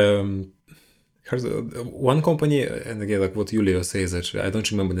 And one company, and again, like what Julio says, that I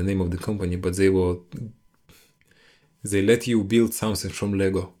don't remember the name of the company, but they let you build something from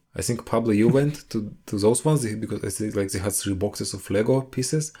Lego. I think, Pablo, you went to those ones because I think like they had 3 boxes of Lego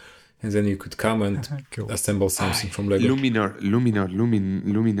pieces, and then you could come and cool. Assemble something from Lego. Luminar.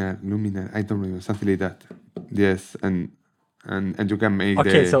 I don't remember, something like that. Yes, and you can make.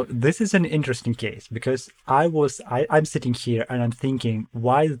 Okay, so this is an interesting case because I'm sitting here and I'm thinking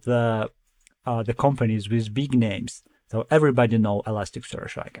why the companies with big names. So everybody know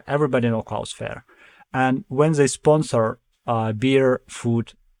Elasticsearch, like everybody know Cloudflare, and when they sponsor beer,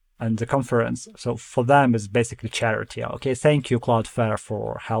 food, and the conference, so for them it's basically charity. Okay, thank you Cloudflare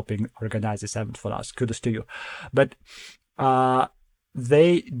for helping organize this event for us. Kudos to you. But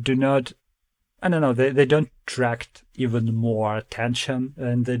they do not. I don't know. They don't attract even more attention,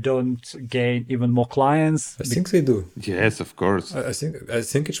 and they don't gain even more clients. I think they do. Yes, of course. I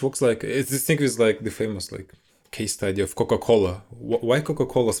think it works like it's this thing is like the famous like case study of Coca-Cola. Why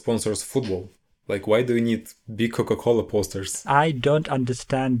Coca-Cola sponsors football? Like, why do we need big Coca-Cola posters? I don't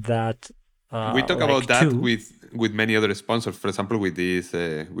understand that We talk like about that two. with many other sponsors. For example, with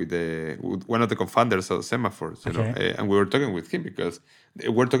one of the co-founders of Semaphores, and we were talking with him because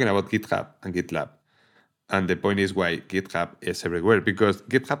we're talking about GitHub and GitLab, and the point is why GitHub is everywhere, because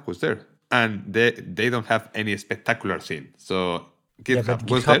GitHub was there, and they don't have any spectacular thing. So Yeah, but GitHub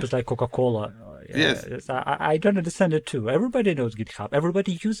was GitHub there. is like Coca-Cola. Yes. I don't understand it too. Everybody knows GitHub.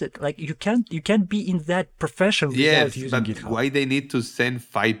 Everybody uses it. Like you can't be in that profession without Yes, using but GitHub. why they need to send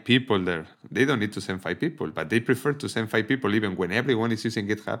 5 people there? They don't need to send 5 people, but they prefer to send 5 people even when everyone is using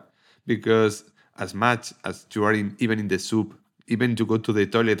GitHub, because as much as you are even in the soup, even you go to the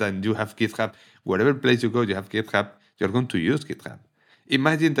toilet and you have GitHub, wherever place you go, you have GitHub, you're going to use GitHub.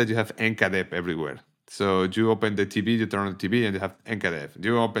 Imagine that you have NKDev everywhere. So you open the TV, you turn on the TV, and you have NKDev.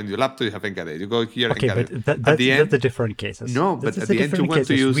 You open your laptop, you have NKDev. You go here, Okay, NKDev. but that's the different cases. No, but That's at the the end you different want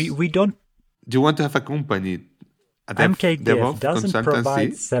to cases. use. We don't. You want to have a company, a MKDev DevOps doesn't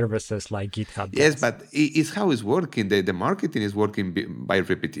provide consultancy. services like GitHub Yes, does. but it's how it's working. The marketing is working by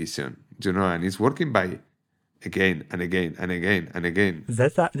repetition, and it's working by again and again and again and again.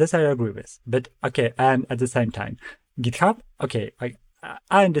 That's I agree with. But okay, and at the same time, GitHub. Okay,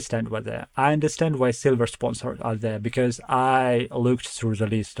 I understand I understand why silver sponsors are there, because I looked through the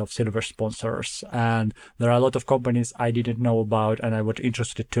list of silver sponsors, and there are a lot of companies I didn't know about, and I was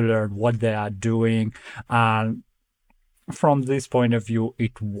interested to learn what they are doing. And from this point of view,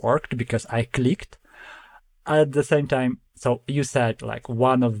 it worked because I clicked. At the same time, so you said like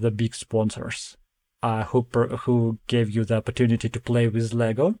one of the big sponsors who gave you the opportunity to play with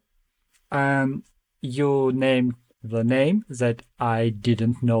Lego, and you named the name that I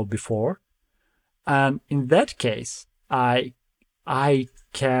didn't know before. And in that case, I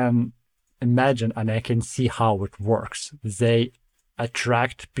can imagine and I can see how it works. They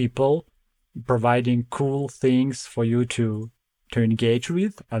attract people, providing cool things for you to engage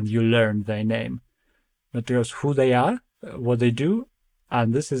with, and you learn their name. But there's who they are, what they do,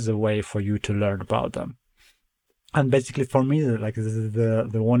 and this is a way for you to learn about them. And basically for me, like this is the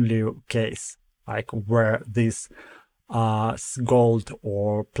only case like where this gold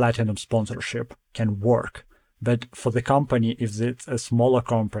or platinum sponsorship can work. But for the company, if it's a smaller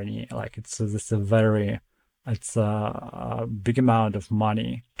company, like it's a big amount of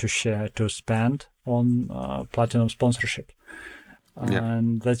money to spend on platinum sponsorship.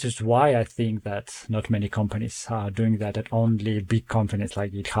 And that's just why I think that not many companies are doing that, and only big companies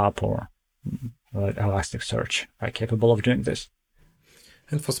like GitHub or Elasticsearch are capable of doing this.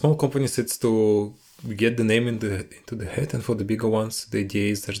 And for small companies, it's to get the name into the head, and for the bigger ones, the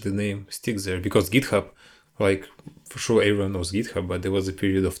idea is that the name sticks there. Because GitHub, like for sure everyone knows GitHub, but there was a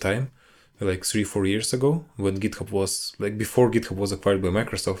period of time, like 3-4 years ago, when GitHub was, like before GitHub was acquired by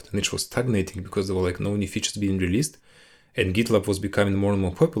Microsoft, and it was stagnating because there were like no new features being released. And GitLab was becoming more and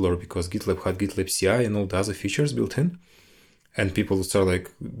more popular because GitLab had GitLab CI and all the other features built in. And people would start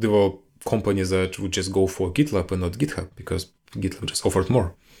like, there were companies that would just go for GitLab and not GitHub because GitLab just offered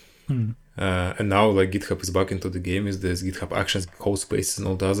more. And now like GitHub is back into the game. Is there's GitHub Actions, Code Spaces, and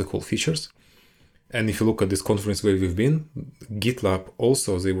all the other cool features. And if you look at this conference where we've been, GitLab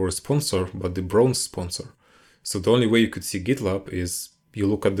also, they were a sponsor, but the bronze sponsor. So the only way you could see GitLab is you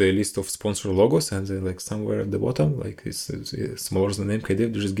look at the list of sponsor logos, and they're like somewhere at the bottom, like it's smaller than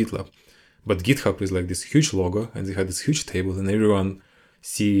MKDev, there's GitLab. But GitHub is like this huge logo, and they had this huge table, and everyone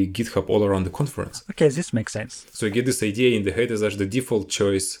see GitHub all around the conference. Okay, this makes sense. So you get this idea in the head is that the default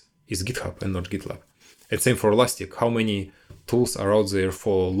choice is GitHub and not GitLab. And same for Elastic. How many tools are out there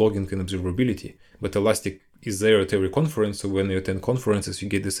for logging and observability? But Elastic is there at every conference, so when you attend conferences, you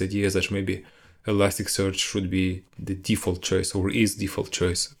get this idea that maybe Elasticsearch should be the default choice or is default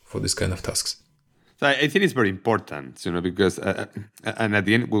choice for this kind of tasks. So I think it's very important, because, and at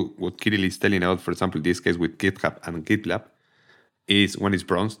the end, what Kirill is telling out, for example, in this case with GitHub and GitLab, is one is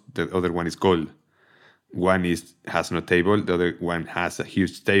bronze, the other one is gold. One has no table, the other one has a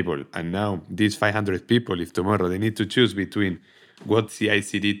huge table. And now these 500 people, if tomorrow they need to choose between what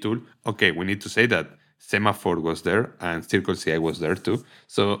CI/CD tool, okay, we need to say that Semaphore was there and Circle CI was there too.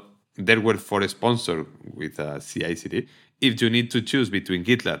 So there were 4 sponsors with CI/CD. If you need to choose between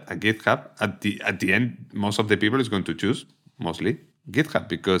GitLab and GitHub, at the end, most of the people is going to choose mostly GitHub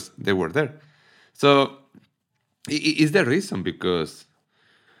because they were there. So is the reason because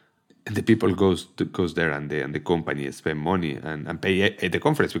the people goes there and the company spend money and pay at the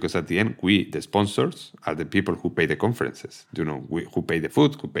conference, because at the end we, the sponsors, are the people who pay the conferences. Who pay the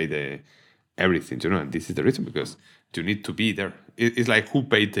food, who pay the everything. And this is the reason, because you need to be there. It's like who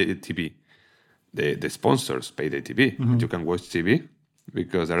paid the TV. The sponsors pay the TV. Mm-hmm. You can watch TV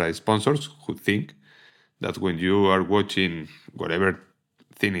because there are sponsors who think that when you are watching whatever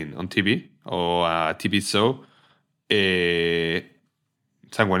thing on TV, or a TV show,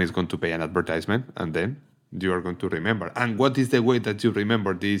 someone is going to pay an advertisement, and then you are going to remember. And what is the way that you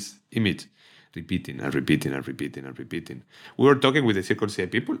remember this image? Repeating and repeating and repeating and repeating. We were talking with the Circle CI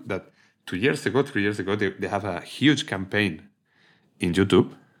people that 3 years ago, they have a huge campaign in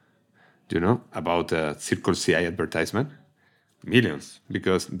YouTube, about Circle CI advertisement. Millions,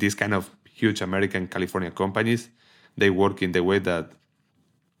 because these kind of huge American California companies, they work in the way that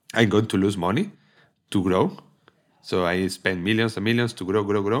I'm going to lose money to grow. So I spend millions and millions to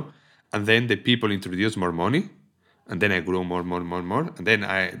grow. And then the people introduce more money. And then I grow more. And then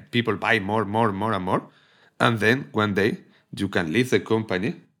people buy more and more. And then one day you can leave the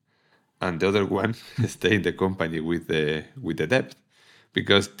company and the other one stay in the company with the debt.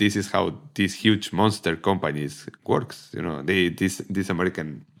 Because this is how these huge monster companies works, these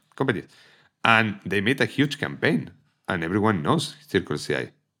American companies. And they made a huge campaign and everyone knows Circle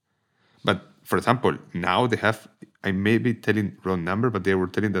CI. But for example, now they have, I may be telling wrong number, but they were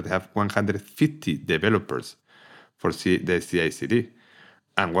telling that they have 150 developers for the CI/CD.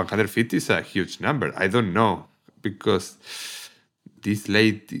 And 150 is a huge number. I don't know, because this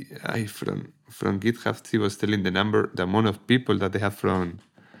lady from GitHub, she was telling the amount of people that they have from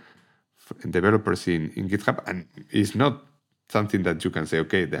developers in GitHub, and it's not something that you can say,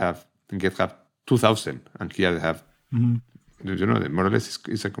 okay, they have in GitHub 2,000, and here they have, more or less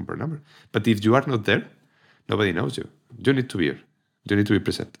it's a compared number. But if you are not there, nobody knows you. You need to be here. You need to be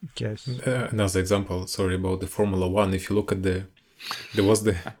present. Yes. Another example, sorry, about the Formula One. If you look at if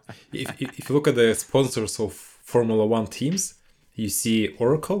you look at the sponsors of Formula One teams, you see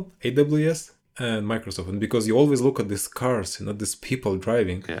Oracle, AWS, and Microsoft. And because you always look at these cars, these people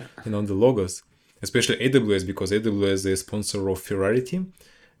driving, the logos, especially AWS, because AWS is a sponsor of Ferrari team,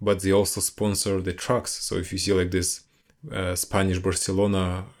 but they also sponsor the trucks. So if you see like this Spanish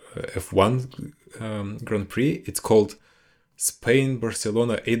Barcelona F1 Grand Prix, it's called Spain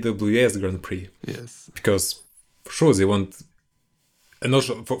Barcelona AWS Grand Prix. Yes. Because for sure they want, and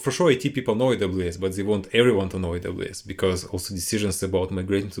also for sure IT people know AWS, but they want everyone to know AWS, because also decisions about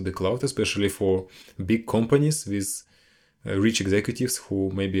migrating to the cloud, especially for big companies with rich executives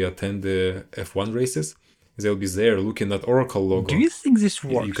who maybe attend the F1 races, they'll be there looking at Oracle logo. Do you think this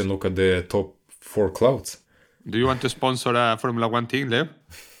works? You can look at the top 4 clouds. Do you want to sponsor a Formula One team, Leo?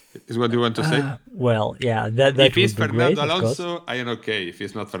 Is what you want to say? Well, yeah, that if it's would be Fernando great, Alonso, I am okay. If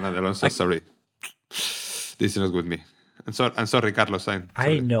it's not Fernando Alonso, sorry. This is not with me. I'm sorry, Carlos.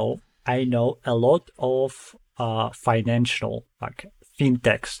 I know a lot of financial, like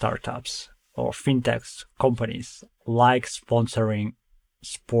fintech startups or fintech companies like sponsoring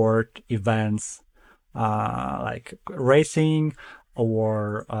sport events, like racing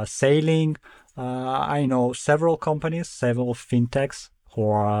or sailing. I know several companies, several fintechs who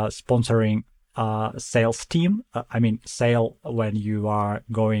are sponsoring sales team. Sail when you are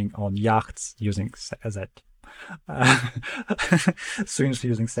going on yachts using that. Swims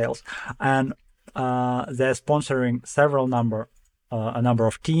using sails, and they're sponsoring a number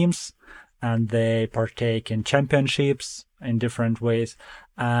of teams, and they partake in championships in different ways.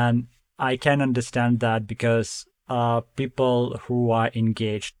 And I can understand that, because people who are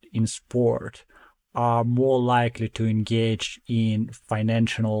engaged in sport are more likely to engage in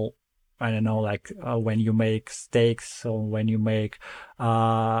financial, when you make stakes or when you make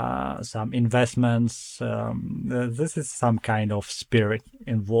some investments. This is some kind of spirit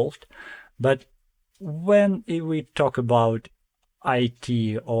involved. But when we talk about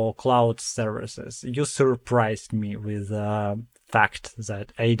IT or cloud services, you surprised me with the fact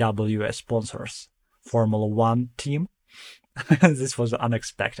that AWS sponsors Formula One team. This was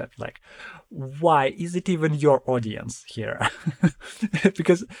unexpected. Like, why is it even your audience here?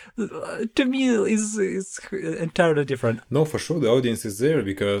 Because to me, it's entirely different. No, for sure, the audience is there,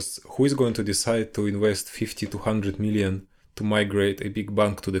 because who is going to decide to invest 50 to 100 million to migrate a big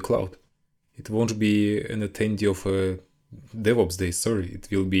bank to the cloud? It won't be an attendee of a DevOps Day. Sorry, it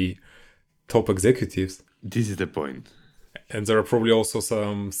will be top executives. This is the point. And there are probably also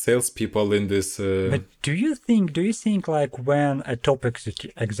some salespeople in this. But do you think like when a top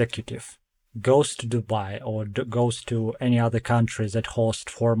executive goes to Dubai or goes to any other country that host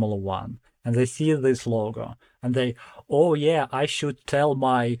Formula One, and they see this logo, and they, oh yeah, I should tell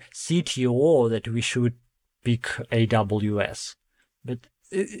my CTO that we should pick AWS. But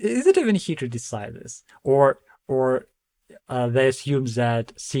is it even he to decide this? Or they assume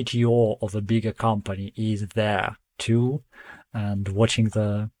that CTO of a bigger company is there too and watching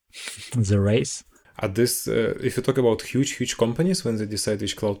the race? At this, if you talk about huge companies, when they decide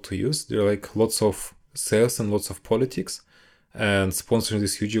which cloud to use, there are like lots of sales and lots of politics. and sponsoring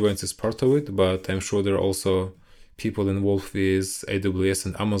these huge events is part of it, but I'm sure there are also people involved with AWS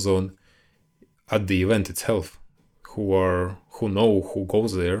and Amazon at the event itself who know who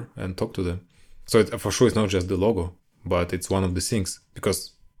goes there and talk to them. So for sure it's not just the logo, but it's one of the things,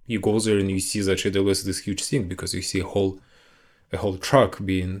 because you go there and you see that AWS is this huge thing, because you see a whole truck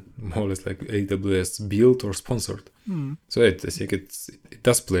being more or less like AWS built or sponsored. So I think it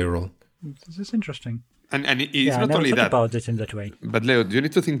does play a role. This is interesting. And it's I not never only thought that. about it in that way. But Leo, you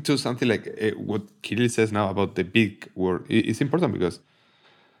need to think too something like what Kirill says now about the big word. It's important because,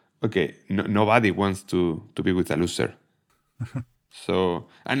 okay, nobody wants to be with a loser. So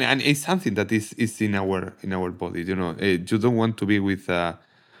and it's something that is in our body. You don't want to be with a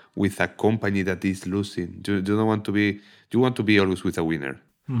company that is losing. You don't want to be. You want to be always with a winner.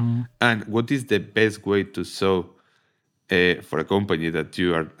 Mm-hmm. And what is the best way to show for a company that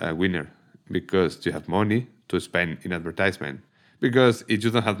you are a winner? Because you have money to spend in advertisement. Because if you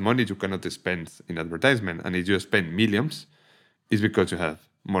don't have money, you cannot spend in advertisement. And if you spend millions, it's because you have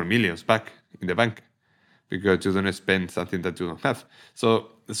more millions back in the bank. Because you don't spend something that you don't have.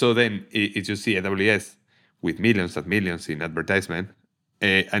 So then if you see AWS with millions and millions in advertisement,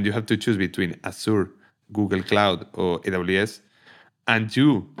 and you have to choose between Azure, Google Cloud, or AWS, and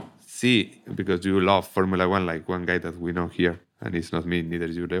you see, because you love Formula One, like one guy that we know here, and it's not me, neither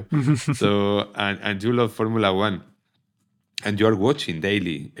you, Leo. So, and you love Formula One, and you are watching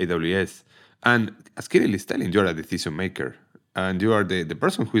daily AWS, and as Kirill is telling, you're a decision maker, and you are the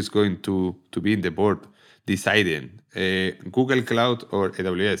person who is going to be in the board deciding Google Cloud or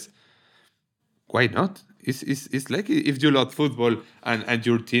AWS. Why not? It's like if you love football and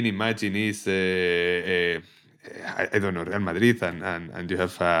your team, imagine, is I don't know, Real Madrid, and you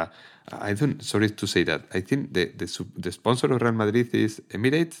have sorry to say that, I think the sponsor of Real Madrid is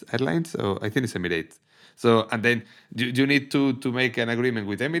Emirates Airlines, or I think it's Emirates. So, and then you need to make an agreement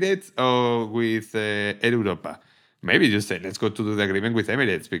with Emirates or with Air Europa. Maybe you say, let's go to do the agreement with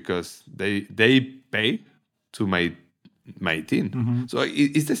Emirates because they pay to my team. Mm-hmm. So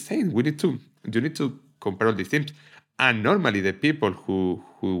it's the same. You need to compare all these things. And normally the people who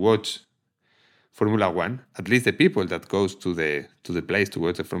watch Formula One, at least the people that goes to the place to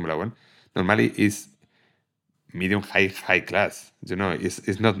watch the Formula One, normally is medium high class.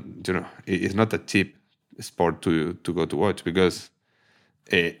 It's not a cheap sport to go to watch, because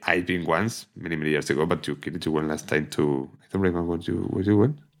I've been once many years ago, but you went last time to, I don't remember where you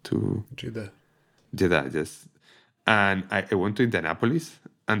went to. Jeddah, yes. And I went to Indianapolis,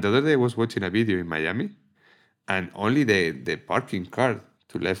 and the other day I was watching a video in Miami, and only the parking car,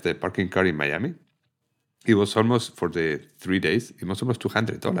 to left the parking car in Miami, it was almost, for the 3 days, it was almost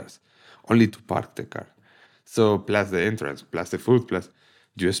 $200 only to park the car. So plus the entrance, plus the food, plus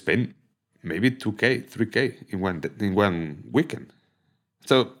you spend maybe $2,000, $3,000 in one weekend.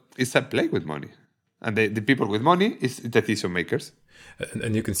 So it's a play with money. And the people with money is decision makers.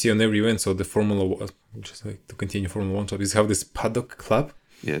 And you can see on every event, so the Formula One, just like to continue Formula One topic, is have this paddock club.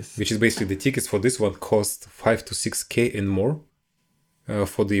 Yes. Which is basically the tickets for this one cost $5,000 to $6,000 and more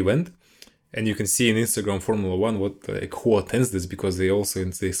for the event. And you can see in Instagram Formula One who attends this, because they also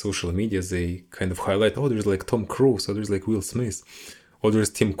in their social media they kind of highlight, there's like Tom Cruise, or there's like Will Smith, or there's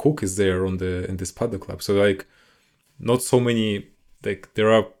Tim Cook is there in this paddock club. So like not so many, like there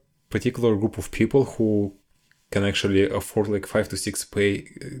are particular group of people who can actually afford like $5,000 to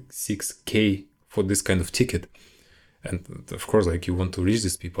 $6,000 for this kind of ticket. And of course, like you want to reach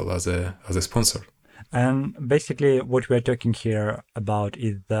these people as a sponsor. And basically what we're talking here about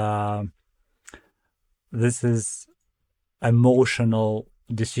is this is emotional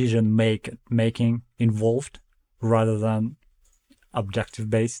decision making involved rather than objective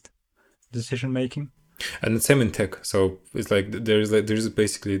based decision making. And it's same in tech. So it's like there's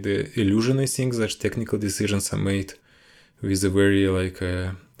basically the illusion, I think, that technical decisions are made with a very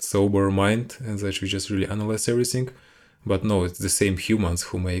sober mind, and that we just really analyze everything. But no, it's the same humans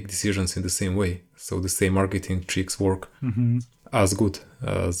who make decisions in the same way. So the same marketing tricks work as good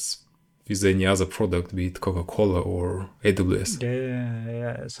as with any other product, be it Coca-Cola or AWS.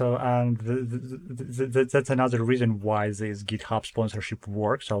 Yeah. So, and that's another reason why this GitHub sponsorship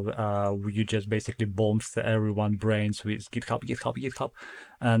works. So, you just basically bomb everyone's brains with GitHub.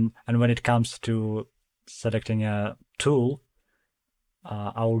 And when it comes to selecting a tool,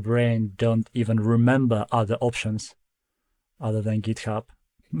 our brain don't even remember other options other than GitHub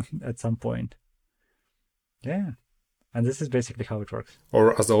at some point. Yeah. And this is basically how it works.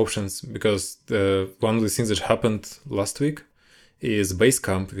 Or other options, because one of the things that happened last week is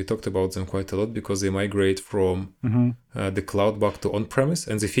Basecamp. We talked about them quite a lot because they migrate from the cloud back to on-premise,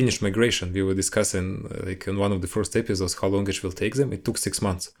 and they finished migration. We were discussing like in one of the first episodes how long it will take them. It took 6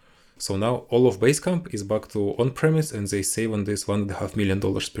 months. So now all of Basecamp is back to on-premise, and they save on this $1.5 million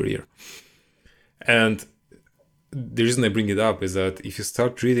per year. And the reason I bring it up is that if you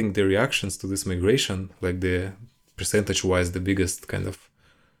start reading the reactions to this migration, like the percentage-wise, the biggest kind of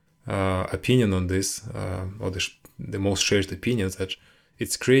opinion on this, or the most shared opinions, that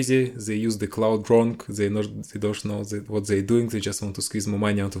it's crazy, they use the cloud wrong, they don't know what they're doing, they just want to squeeze more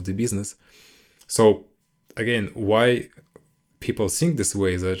money out of the business. So again, why people think this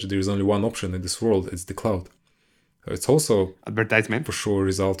way is that there is only one option in this world, it's the cloud. It's also advertisement, for sure, a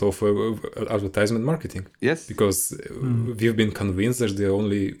result of advertisement marketing. Yes, because we've been convinced that the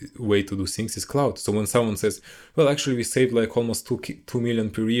only way to do things is cloud. So when someone says, well, actually we saved like almost 2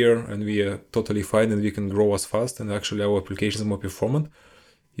 million per year and we are totally fine and we can grow as fast and actually our applications are more performant,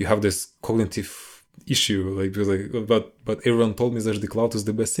 you have this cognitive issue, but everyone told me that the cloud is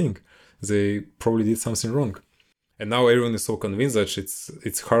the best thing. They probably did something wrong. And now everyone is so convinced that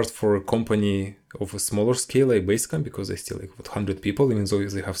it's hard for a company of a smaller scale like Basecamp, because they still like 100 people, even though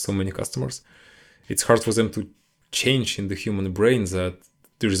they have so many customers. It's hard for them to change in the human brain that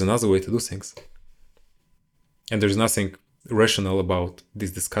there is another way to do things. And there's nothing rational about this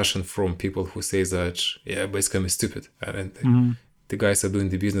discussion from people who say that, yeah, Basecamp is stupid. And the guys are doing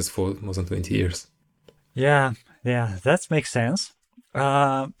the business for more than 20 years. Yeah, that makes sense.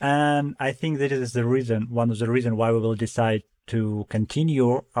 And I think that is one of the reasons why we will decide to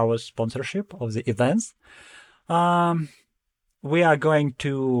continue our sponsorship of the events. We are going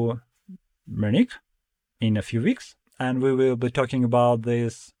to Munich in a few weeks, and we will be talking about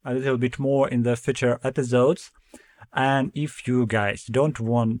this a little bit more in the future episodes. And if you guys don't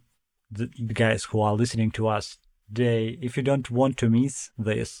want, the guys who are listening to us today, if you don't want to miss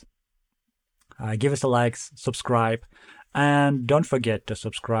this, give us a like, subscribe. And don't forget to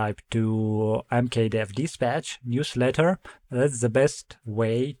subscribe to MKDev Dispatch newsletter. That's the best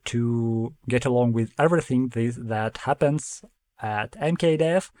way to get along with everything that happens at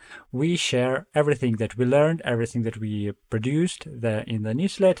MKDev. We share everything that we learned, everything that we produced in the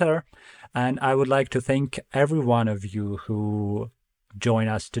newsletter. And I would like to thank every one of you who joined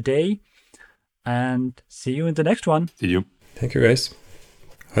us today. And see you in the next one. See you. Thank you, guys.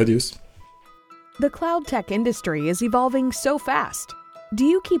 Adios. The cloud tech industry is evolving so fast. Do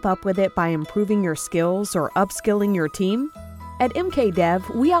you keep up with it by improving your skills or upskilling your team? At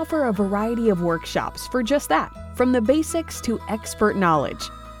MKDev, we offer a variety of workshops for just that, from the basics to expert knowledge.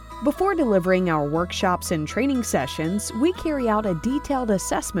 Before delivering our workshops and training sessions, we carry out a detailed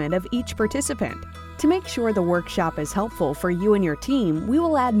assessment of each participant. To make sure the workshop is helpful for you and your team, we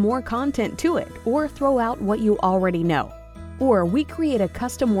will add more content to it or throw out what you already know. Or we create a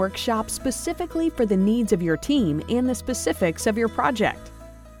custom workshop specifically for the needs of your team and the specifics of your project.